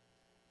David,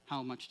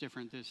 how much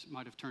different this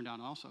might have turned out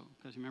also.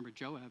 Because remember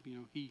Joab,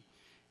 he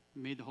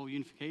made the whole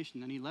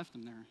unification, then he left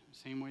them there,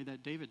 same way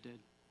that David did.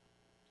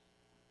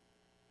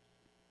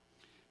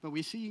 But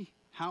we see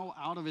how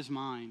out of his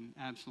mind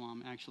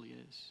Absalom actually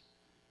is.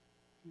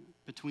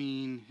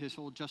 Between his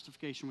whole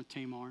justification with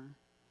Tamar,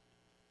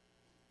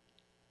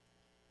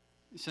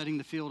 setting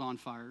the field on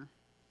fire,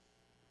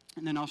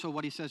 and then also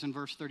what he says in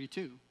verse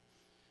 32.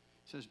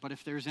 He says, "But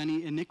if there's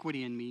any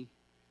iniquity in me,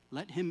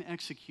 let him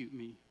execute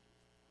me."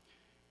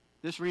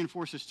 This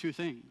reinforces two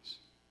things.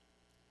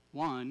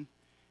 One,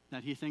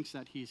 that he thinks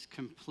that he's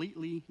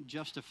completely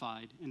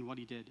justified in what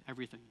he did,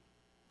 everything.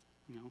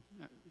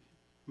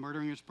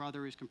 Murdering his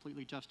brother is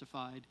completely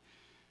justified.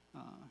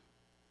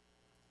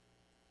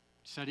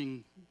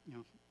 Setting,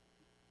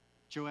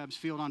 Joab's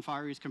field on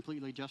fire is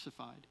completely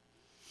justified.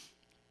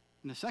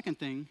 And the second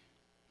thing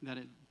that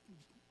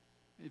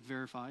it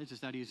verifies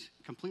is that he's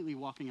completely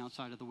walking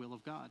outside of the will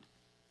of God.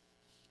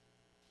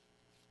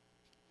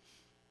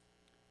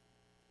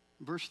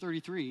 Verse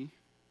 33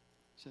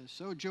 says,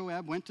 "So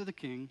Joab went to the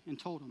king and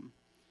told him.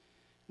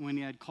 When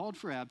he had called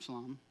for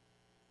Absalom,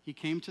 he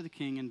came to the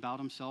king and bowed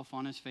himself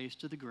on his face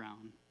to the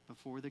ground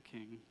before the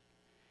king.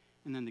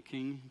 And then the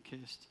king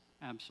kissed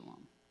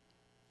Absalom."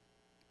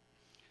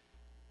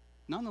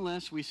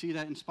 Nonetheless, we see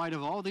that in spite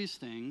of all these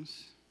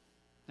things,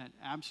 that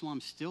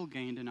Absalom still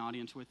gained an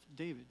audience with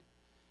David.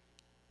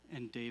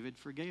 And David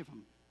forgave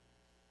him.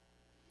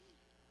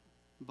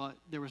 But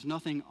there was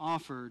nothing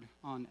offered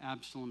on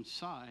Absalom's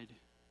side.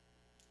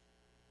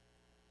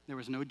 There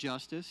was no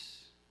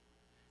justice,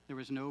 there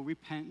was no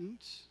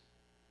repentance,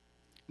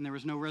 and there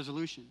was no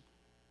resolution.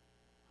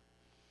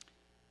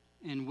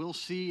 And we'll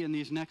see in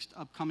these next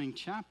upcoming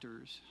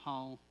chapters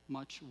how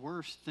much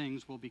worse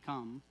things will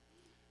become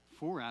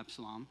for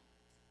Absalom,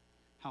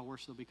 how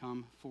worse they'll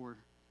become for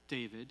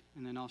David,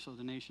 and then also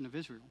the nation of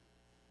Israel.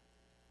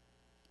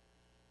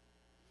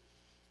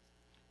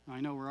 I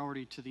know we're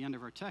already to the end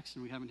of our text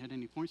and we haven't hit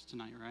any points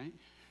tonight, right?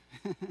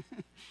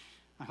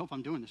 I hope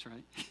I'm doing this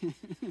right.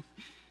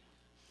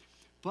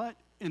 But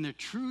in the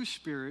true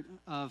spirit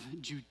of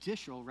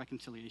judicial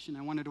reconciliation,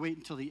 I wanted to wait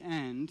until the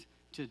end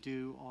to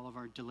do all of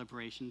our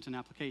deliberations and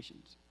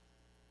applications.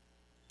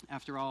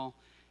 After all,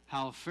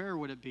 how fair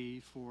would it be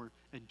for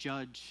a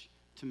judge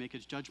to make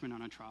his judgment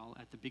on a trial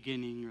at the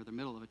beginning or the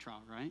middle of a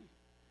trial, right?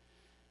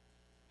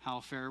 How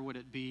fair would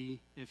it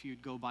be if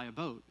you'd go buy a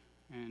boat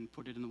and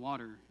put it in the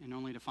water and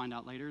only to find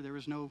out later there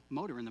was no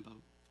motor in the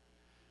boat?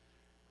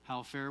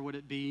 How fair would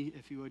it be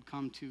if you would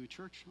come to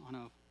church on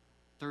a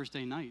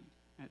Thursday night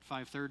at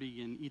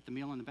 5:30 and eat the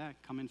meal in the back,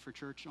 come in for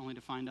church only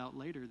to find out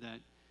later that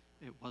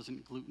it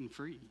wasn't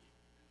gluten-free?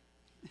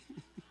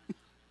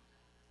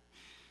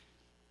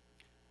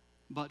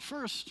 But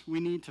first, we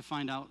need to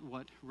find out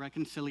what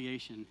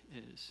reconciliation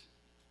is.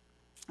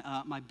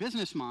 My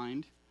business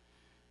mind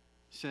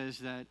says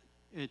that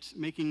it's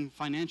making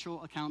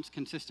financial accounts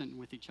consistent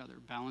with each other,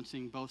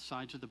 balancing both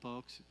sides of the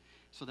books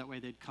so that way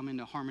they'd come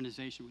into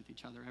harmonization with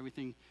each other.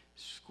 Everything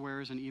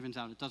squares and evens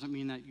out. It doesn't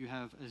mean that you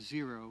have a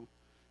zero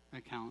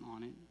account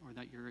on it or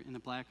that you're in the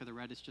black or the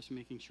red. It's just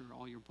making sure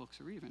all your books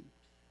are even.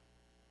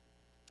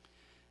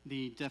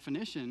 The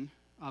definition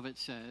of it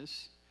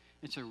says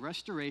it's a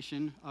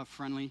restoration of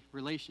friendly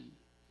relation.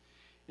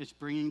 It's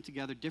bringing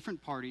together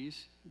different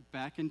parties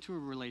back into a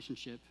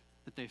relationship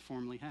that they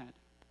formerly had.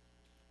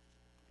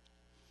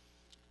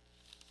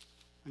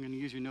 I'm going to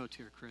use your notes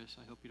here, Chris.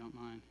 I hope you don't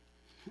mind.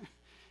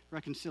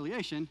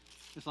 Reconciliation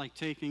is like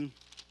taking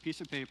a piece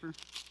of paper,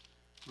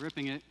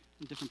 ripping it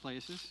in different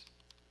places.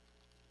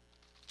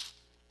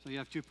 So you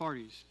have two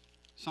parties.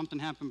 Something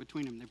happened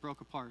between them. They broke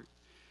apart.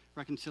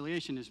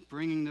 Reconciliation is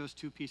bringing those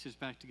two pieces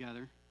back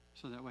together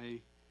so that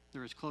way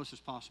they're as close as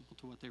possible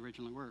to what they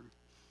originally were.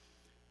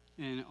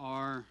 In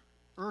our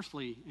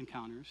earthly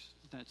encounters,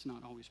 that's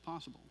not always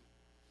possible.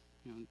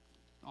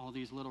 All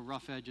these little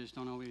rough edges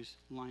don't always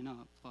line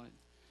up, but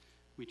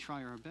we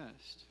try our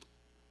best.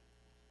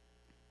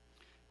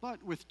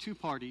 But with two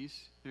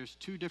parties, there's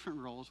two different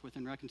roles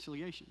within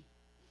reconciliation.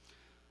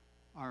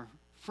 Our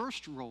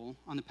first role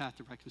on the path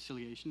to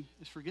reconciliation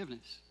is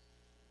forgiveness.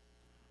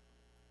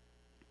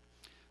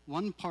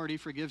 One party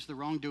forgives the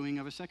wrongdoing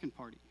of a second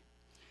party.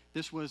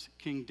 This was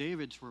King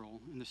David's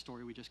role in the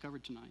story we just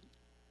covered tonight,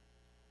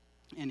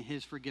 and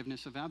his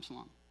forgiveness of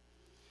Absalom.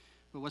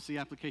 But what's the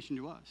application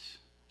to us?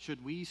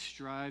 Should we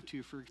strive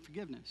to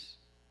forgiveness?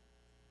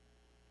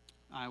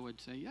 I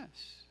would say yes.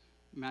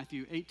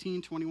 Matthew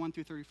 18:21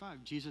 through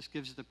 35. Jesus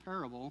gives the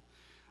parable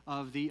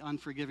of the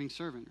unforgiving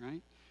servant,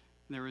 right?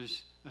 There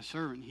was a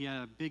servant. He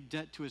had a big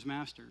debt to his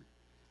master,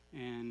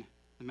 and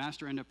the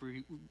master ended up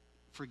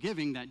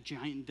forgiving that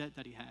giant debt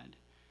that he had.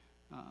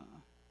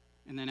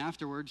 And then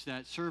afterwards,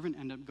 that servant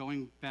ended up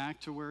going back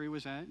to where he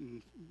was at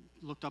and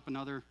looked up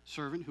another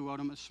servant who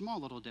owed him a small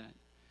little debt.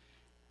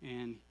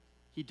 And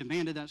he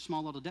demanded that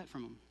small little debt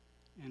from him.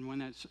 And when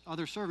that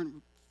other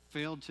servant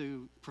failed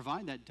to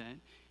provide that debt,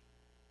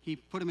 he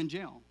put him in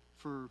jail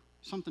for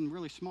something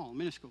really small,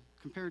 minuscule,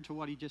 compared to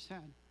what he just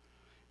had.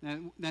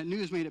 That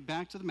news made it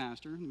back to the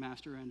master. The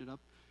master ended up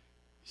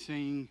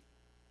saying,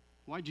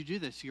 Why'd you do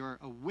this? You're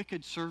a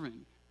wicked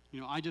servant.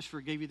 I just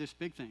forgave you this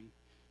big thing,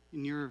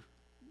 and you're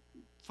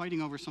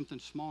fighting over something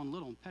small and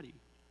little and petty.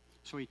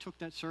 So he took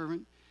that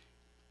servant,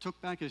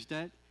 took back his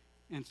debt,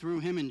 and threw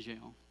him in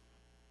jail.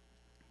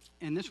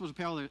 And this was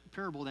a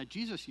parable that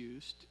Jesus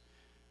used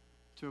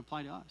to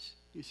apply to us.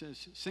 He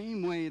says,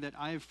 same way that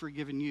I have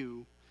forgiven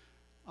you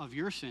of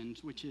your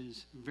sins, which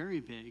is very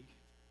big,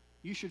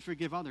 you should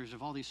forgive others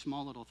of all these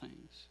small little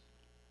things.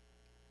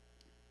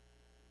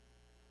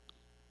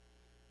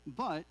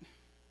 But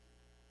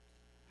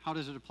how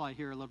does it apply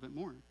here a little bit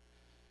more?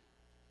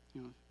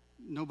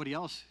 Nobody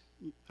else,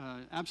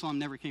 Absalom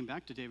never came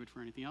back to David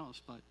for anything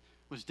else, but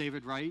was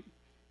David right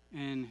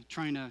in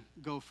trying to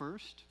go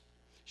first?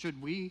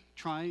 Should we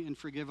try and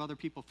forgive other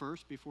people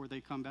first before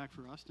they come back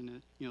for us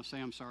and say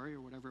I'm sorry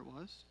or whatever it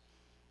was?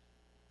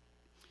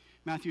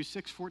 Matthew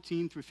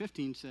 6:14 through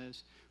 15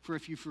 says, "For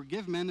if you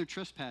forgive men their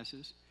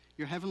trespasses,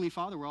 your heavenly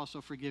Father will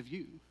also forgive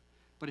you.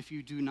 But if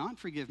you do not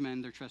forgive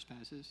men their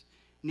trespasses,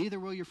 neither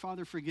will your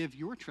Father forgive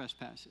your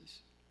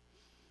trespasses."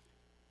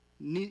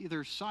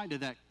 Neither side of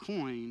that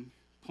coin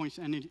points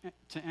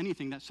to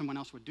anything that someone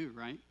else would do,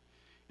 right?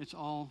 It's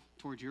all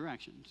towards your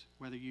actions.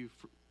 Whether you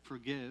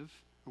forgive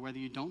or whether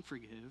you don't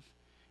forgive,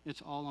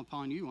 it's all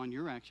upon you, on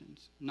your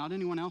actions, not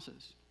anyone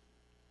else's.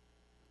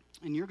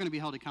 And you're going to be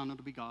held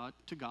accountable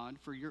to God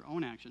for your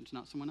own actions,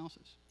 not someone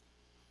else's.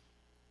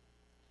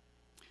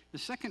 The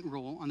second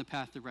rule on the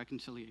path to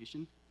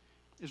reconciliation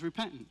is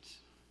repentance.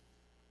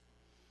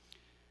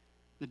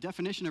 The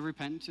definition of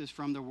repentance is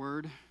from the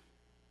word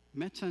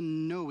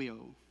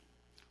metanoio,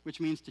 which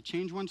means to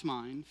change one's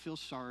mind, feel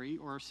sorry,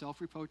 or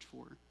self-reproach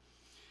for.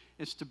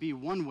 It's to be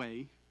one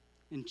way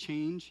and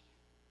change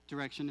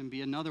direction and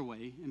be another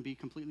way and be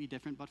completely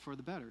different but for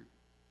the better.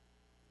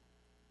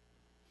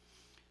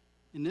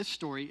 In this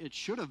story, it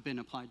should have been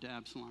applied to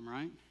Absalom,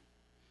 right?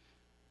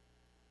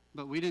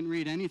 But we didn't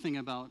read anything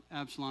about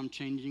Absalom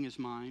changing his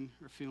mind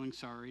or feeling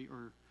sorry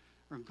or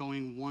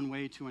going one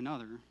way to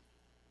another.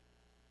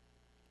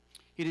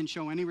 He didn't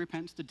show any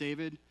repentance to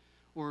David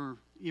or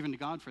even to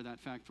God for that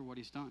fact for what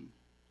he's done.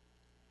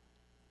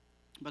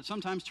 But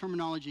sometimes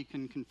terminology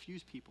can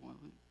confuse people.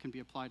 It can be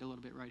applied a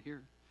little bit right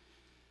here.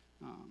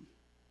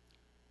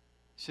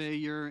 Say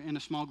you're in a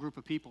small group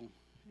of people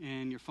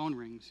and your phone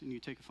rings and you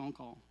take a phone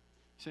call.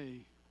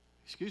 Say,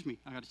 excuse me,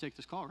 I got to take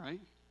this call,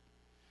 right?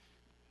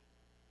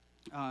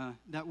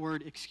 That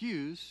word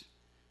excuse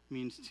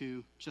means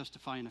to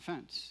justify an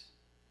offense.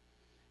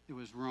 It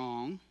was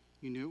wrong.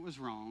 You knew it was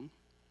wrong.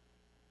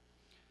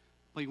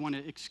 But you want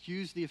to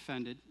excuse the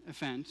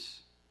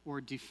offense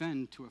or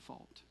defend to a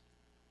fault.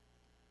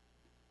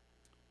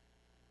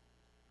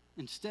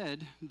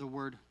 Instead, the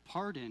word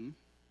pardon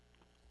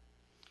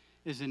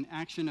is an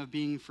action of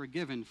being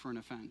forgiven for an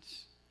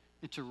offense.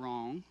 It's a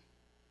wrong,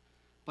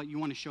 but you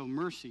want to show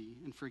mercy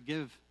and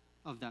forgiveness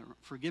of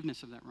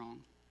that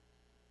wrong.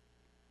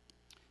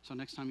 So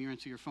next time you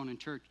answer your phone in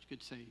church, you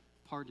could say,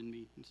 pardon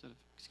me, instead of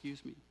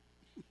excuse me.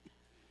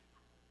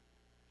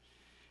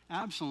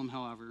 Absalom,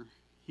 however,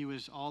 he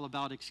was all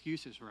about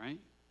excuses, right?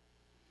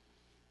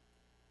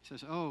 He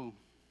says, oh,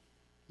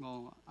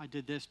 well, I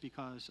did this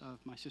because of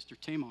my sister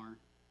Tamar.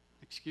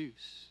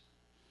 Excuse.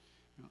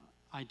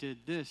 I did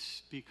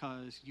this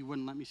because you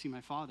wouldn't let me see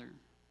my father.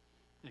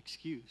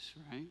 Excuse,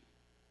 right?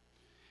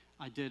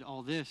 I did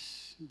all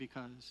this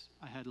because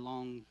I had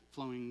long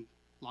flowing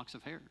locks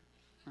of hair,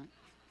 right?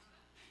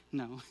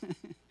 No.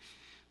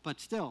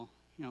 But still,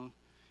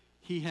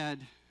 he had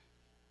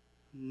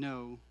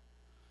no,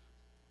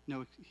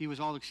 he was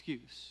all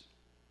excuse.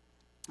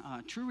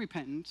 True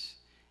repentance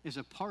is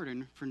a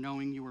pardon for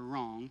knowing you were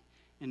wrong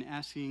and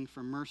asking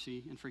for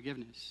mercy and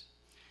forgiveness.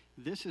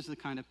 This is the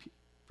kind of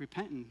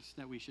repentance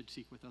that we should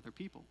seek with other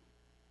people.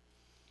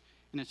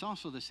 And it's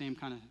also the same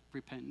kind of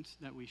repentance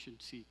that we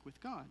should seek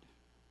with God.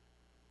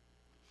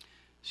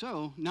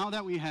 So now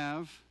that we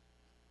have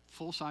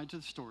full sides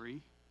of the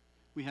story,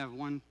 we have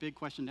one big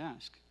question to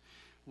ask.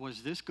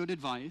 Was this good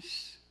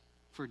advice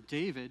for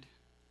David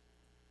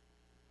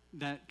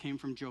that came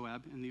from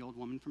Joab and the old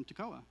woman from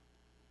Tekoa?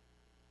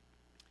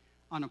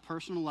 On a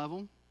personal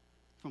level,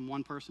 from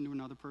one person to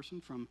another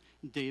person, from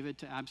David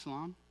to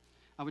Absalom,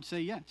 I would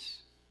say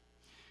yes.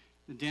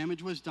 The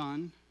damage was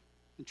done,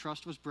 the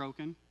trust was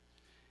broken,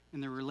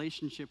 and the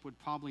relationship would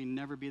probably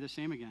never be the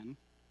same again.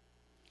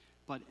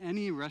 But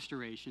any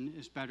restoration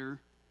is better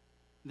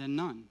than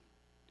none.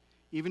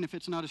 Even if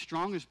it's not as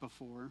strong as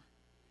before,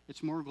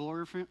 it's more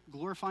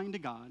glorifying to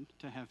God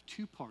to have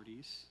two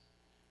parties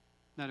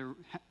that are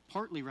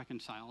partly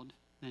reconciled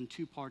than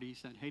two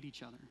parties that hate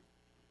each other.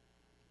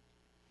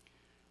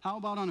 How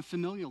about on a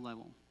familial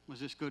level? Was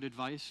this good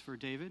advice for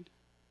David?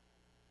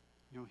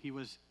 He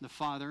was the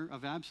father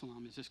of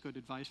Absalom. Is this good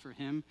advice for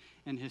him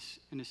and his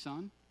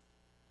son?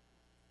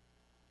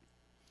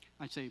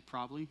 I'd say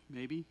probably,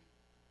 maybe.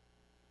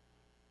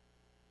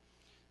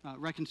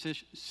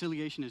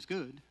 Reconciliation is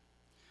good,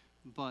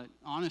 but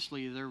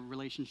honestly, their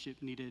relationship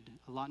needed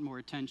a lot more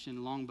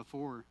attention long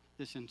before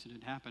this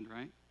incident happened,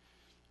 right?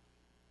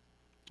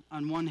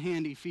 On one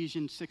hand,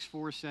 Ephesians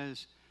 6:4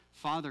 says,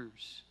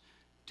 "Fathers,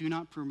 do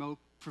not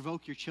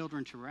provoke your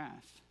children to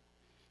wrath.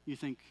 You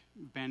think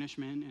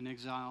banishment and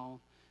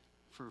exile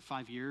for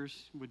 5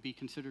 years would be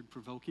considered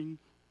provoking?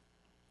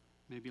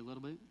 Maybe a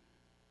little bit.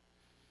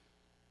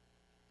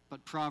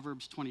 But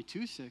Proverbs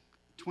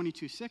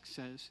 22:6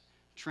 says,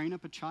 train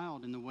up a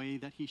child in the way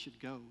that he should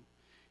go,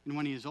 and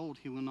when he is old,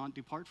 he will not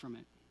depart from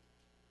it.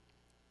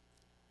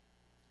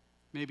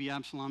 Maybe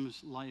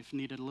Absalom's life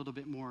needed a little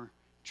bit more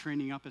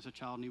training up as a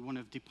child, and he wouldn't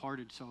have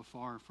departed so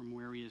far from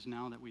where he is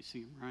now that we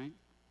see him, right?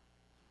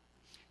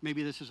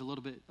 Maybe this is a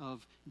little bit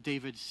of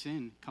David's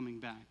sin coming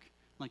back,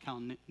 like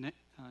how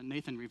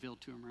Nathan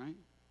revealed to him, right?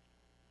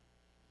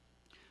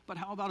 But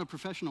how about a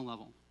professional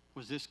level?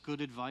 Was this good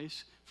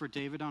advice for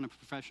David on a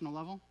professional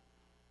level?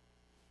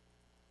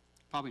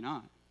 Probably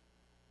not.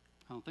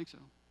 I don't think so.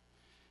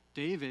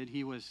 David,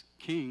 he was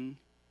king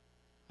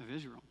of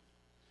Israel.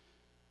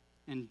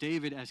 And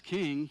David, as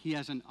king, he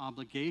has an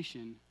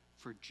obligation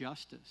for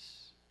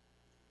justice.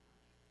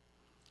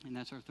 And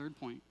that's our third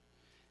point,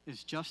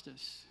 is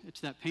justice. It's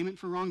that payment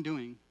for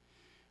wrongdoing.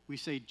 We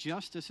say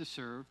justice is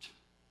served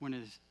when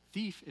a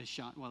thief is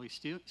shot while he's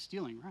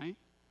stealing, right?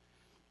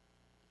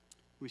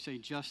 We say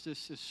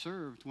justice is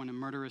served when a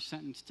murderer is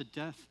sentenced to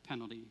death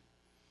penalty.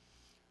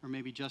 Or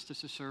maybe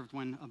justice is served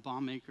when a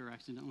bomb maker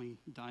accidentally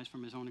dies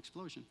from his own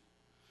explosion.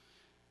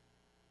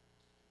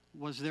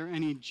 Was there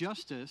any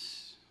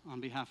justice on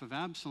behalf of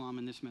Absalom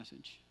in this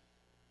message?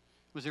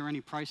 Was there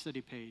any price that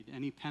he paid?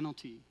 Any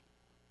penalty?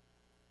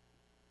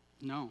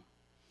 No.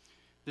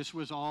 This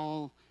was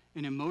all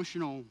an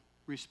emotional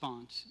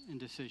response and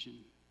decision,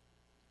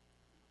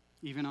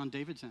 even on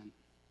David's end.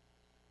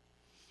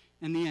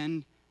 In the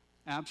end,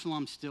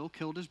 Absalom still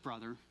killed his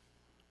brother,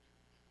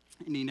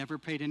 and he never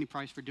paid any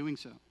price for doing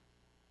so.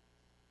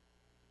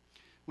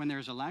 When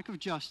there's a lack of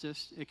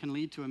justice, it can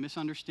lead to a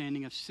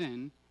misunderstanding of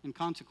sin and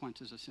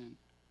consequences of sin.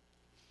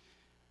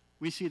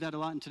 We see that a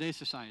lot in today's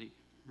society,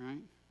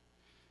 right?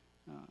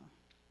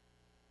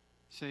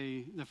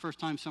 Say the first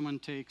time someone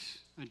takes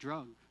a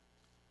drug,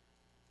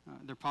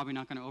 they're probably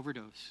not going to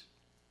overdose.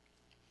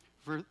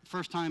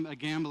 First time a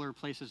gambler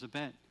places a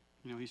bet,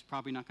 he's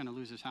probably not going to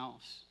lose his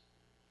house.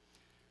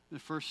 The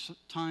first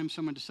time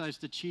someone decides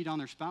to cheat on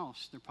their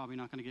spouse, they're probably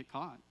not going to get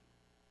caught.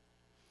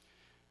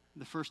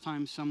 The first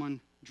time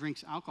someone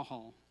drinks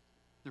alcohol,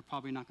 they're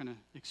probably not going to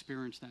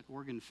experience that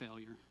organ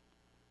failure.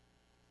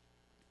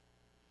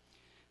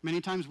 Many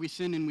times we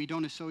sin and we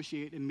don't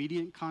associate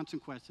immediate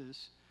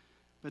consequences,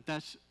 but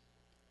that's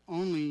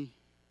only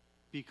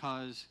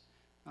because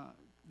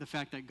the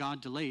fact that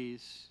God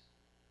delays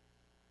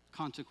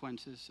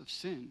consequences of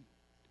sin.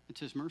 It's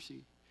his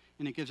mercy.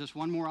 And it gives us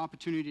one more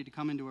opportunity to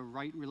come into a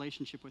right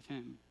relationship with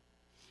him.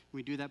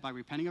 We do that by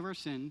repenting of our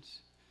sins,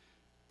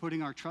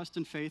 putting our trust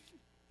and faith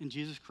in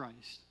Jesus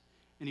Christ,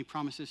 and he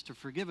promises to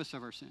forgive us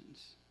of our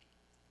sins.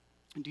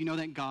 And do you know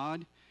that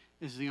God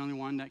is the only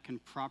one that can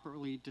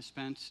properly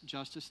dispense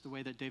justice the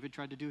way that David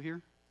tried to do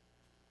here?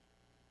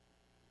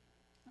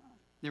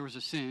 There was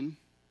a sin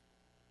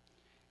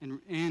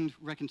and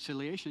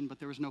reconciliation, but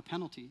there was no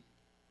penalty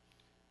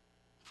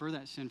for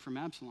that sin from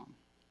Absalom.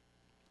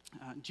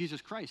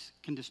 Jesus Christ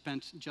can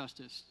dispense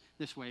justice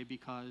this way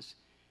because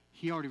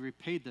he already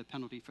repaid the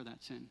penalty for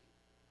that sin.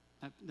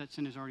 That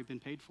sin has already been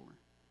paid for.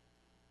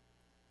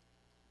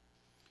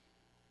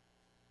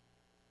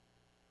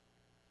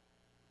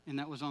 And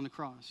that was on the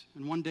cross.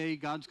 And one day,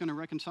 God's going to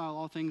reconcile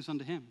all things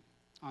unto him,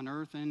 on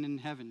earth and in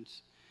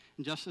heavens.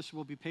 And justice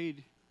will be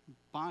paid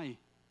by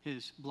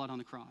his blood on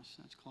the cross.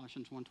 That's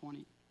Colossians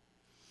 1:20.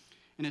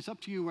 And it's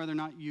up to you whether or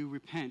not you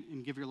repent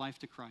and give your life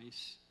to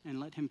Christ and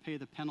let him pay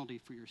the penalty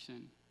for your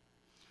sin.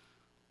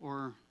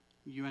 Or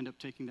you end up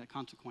taking that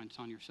consequence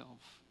on yourself.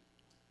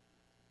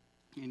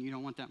 And you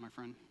don't want that, my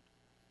friend.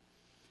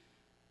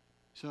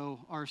 So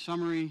our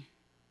summary,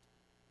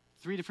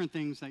 3 different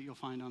things that you'll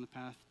find on the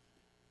path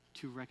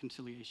to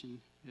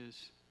reconciliation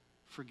is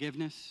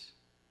forgiveness,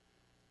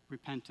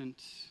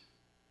 repentance,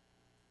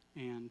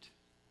 and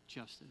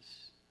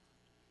justice.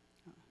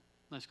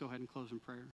 Let's go ahead and close in prayer.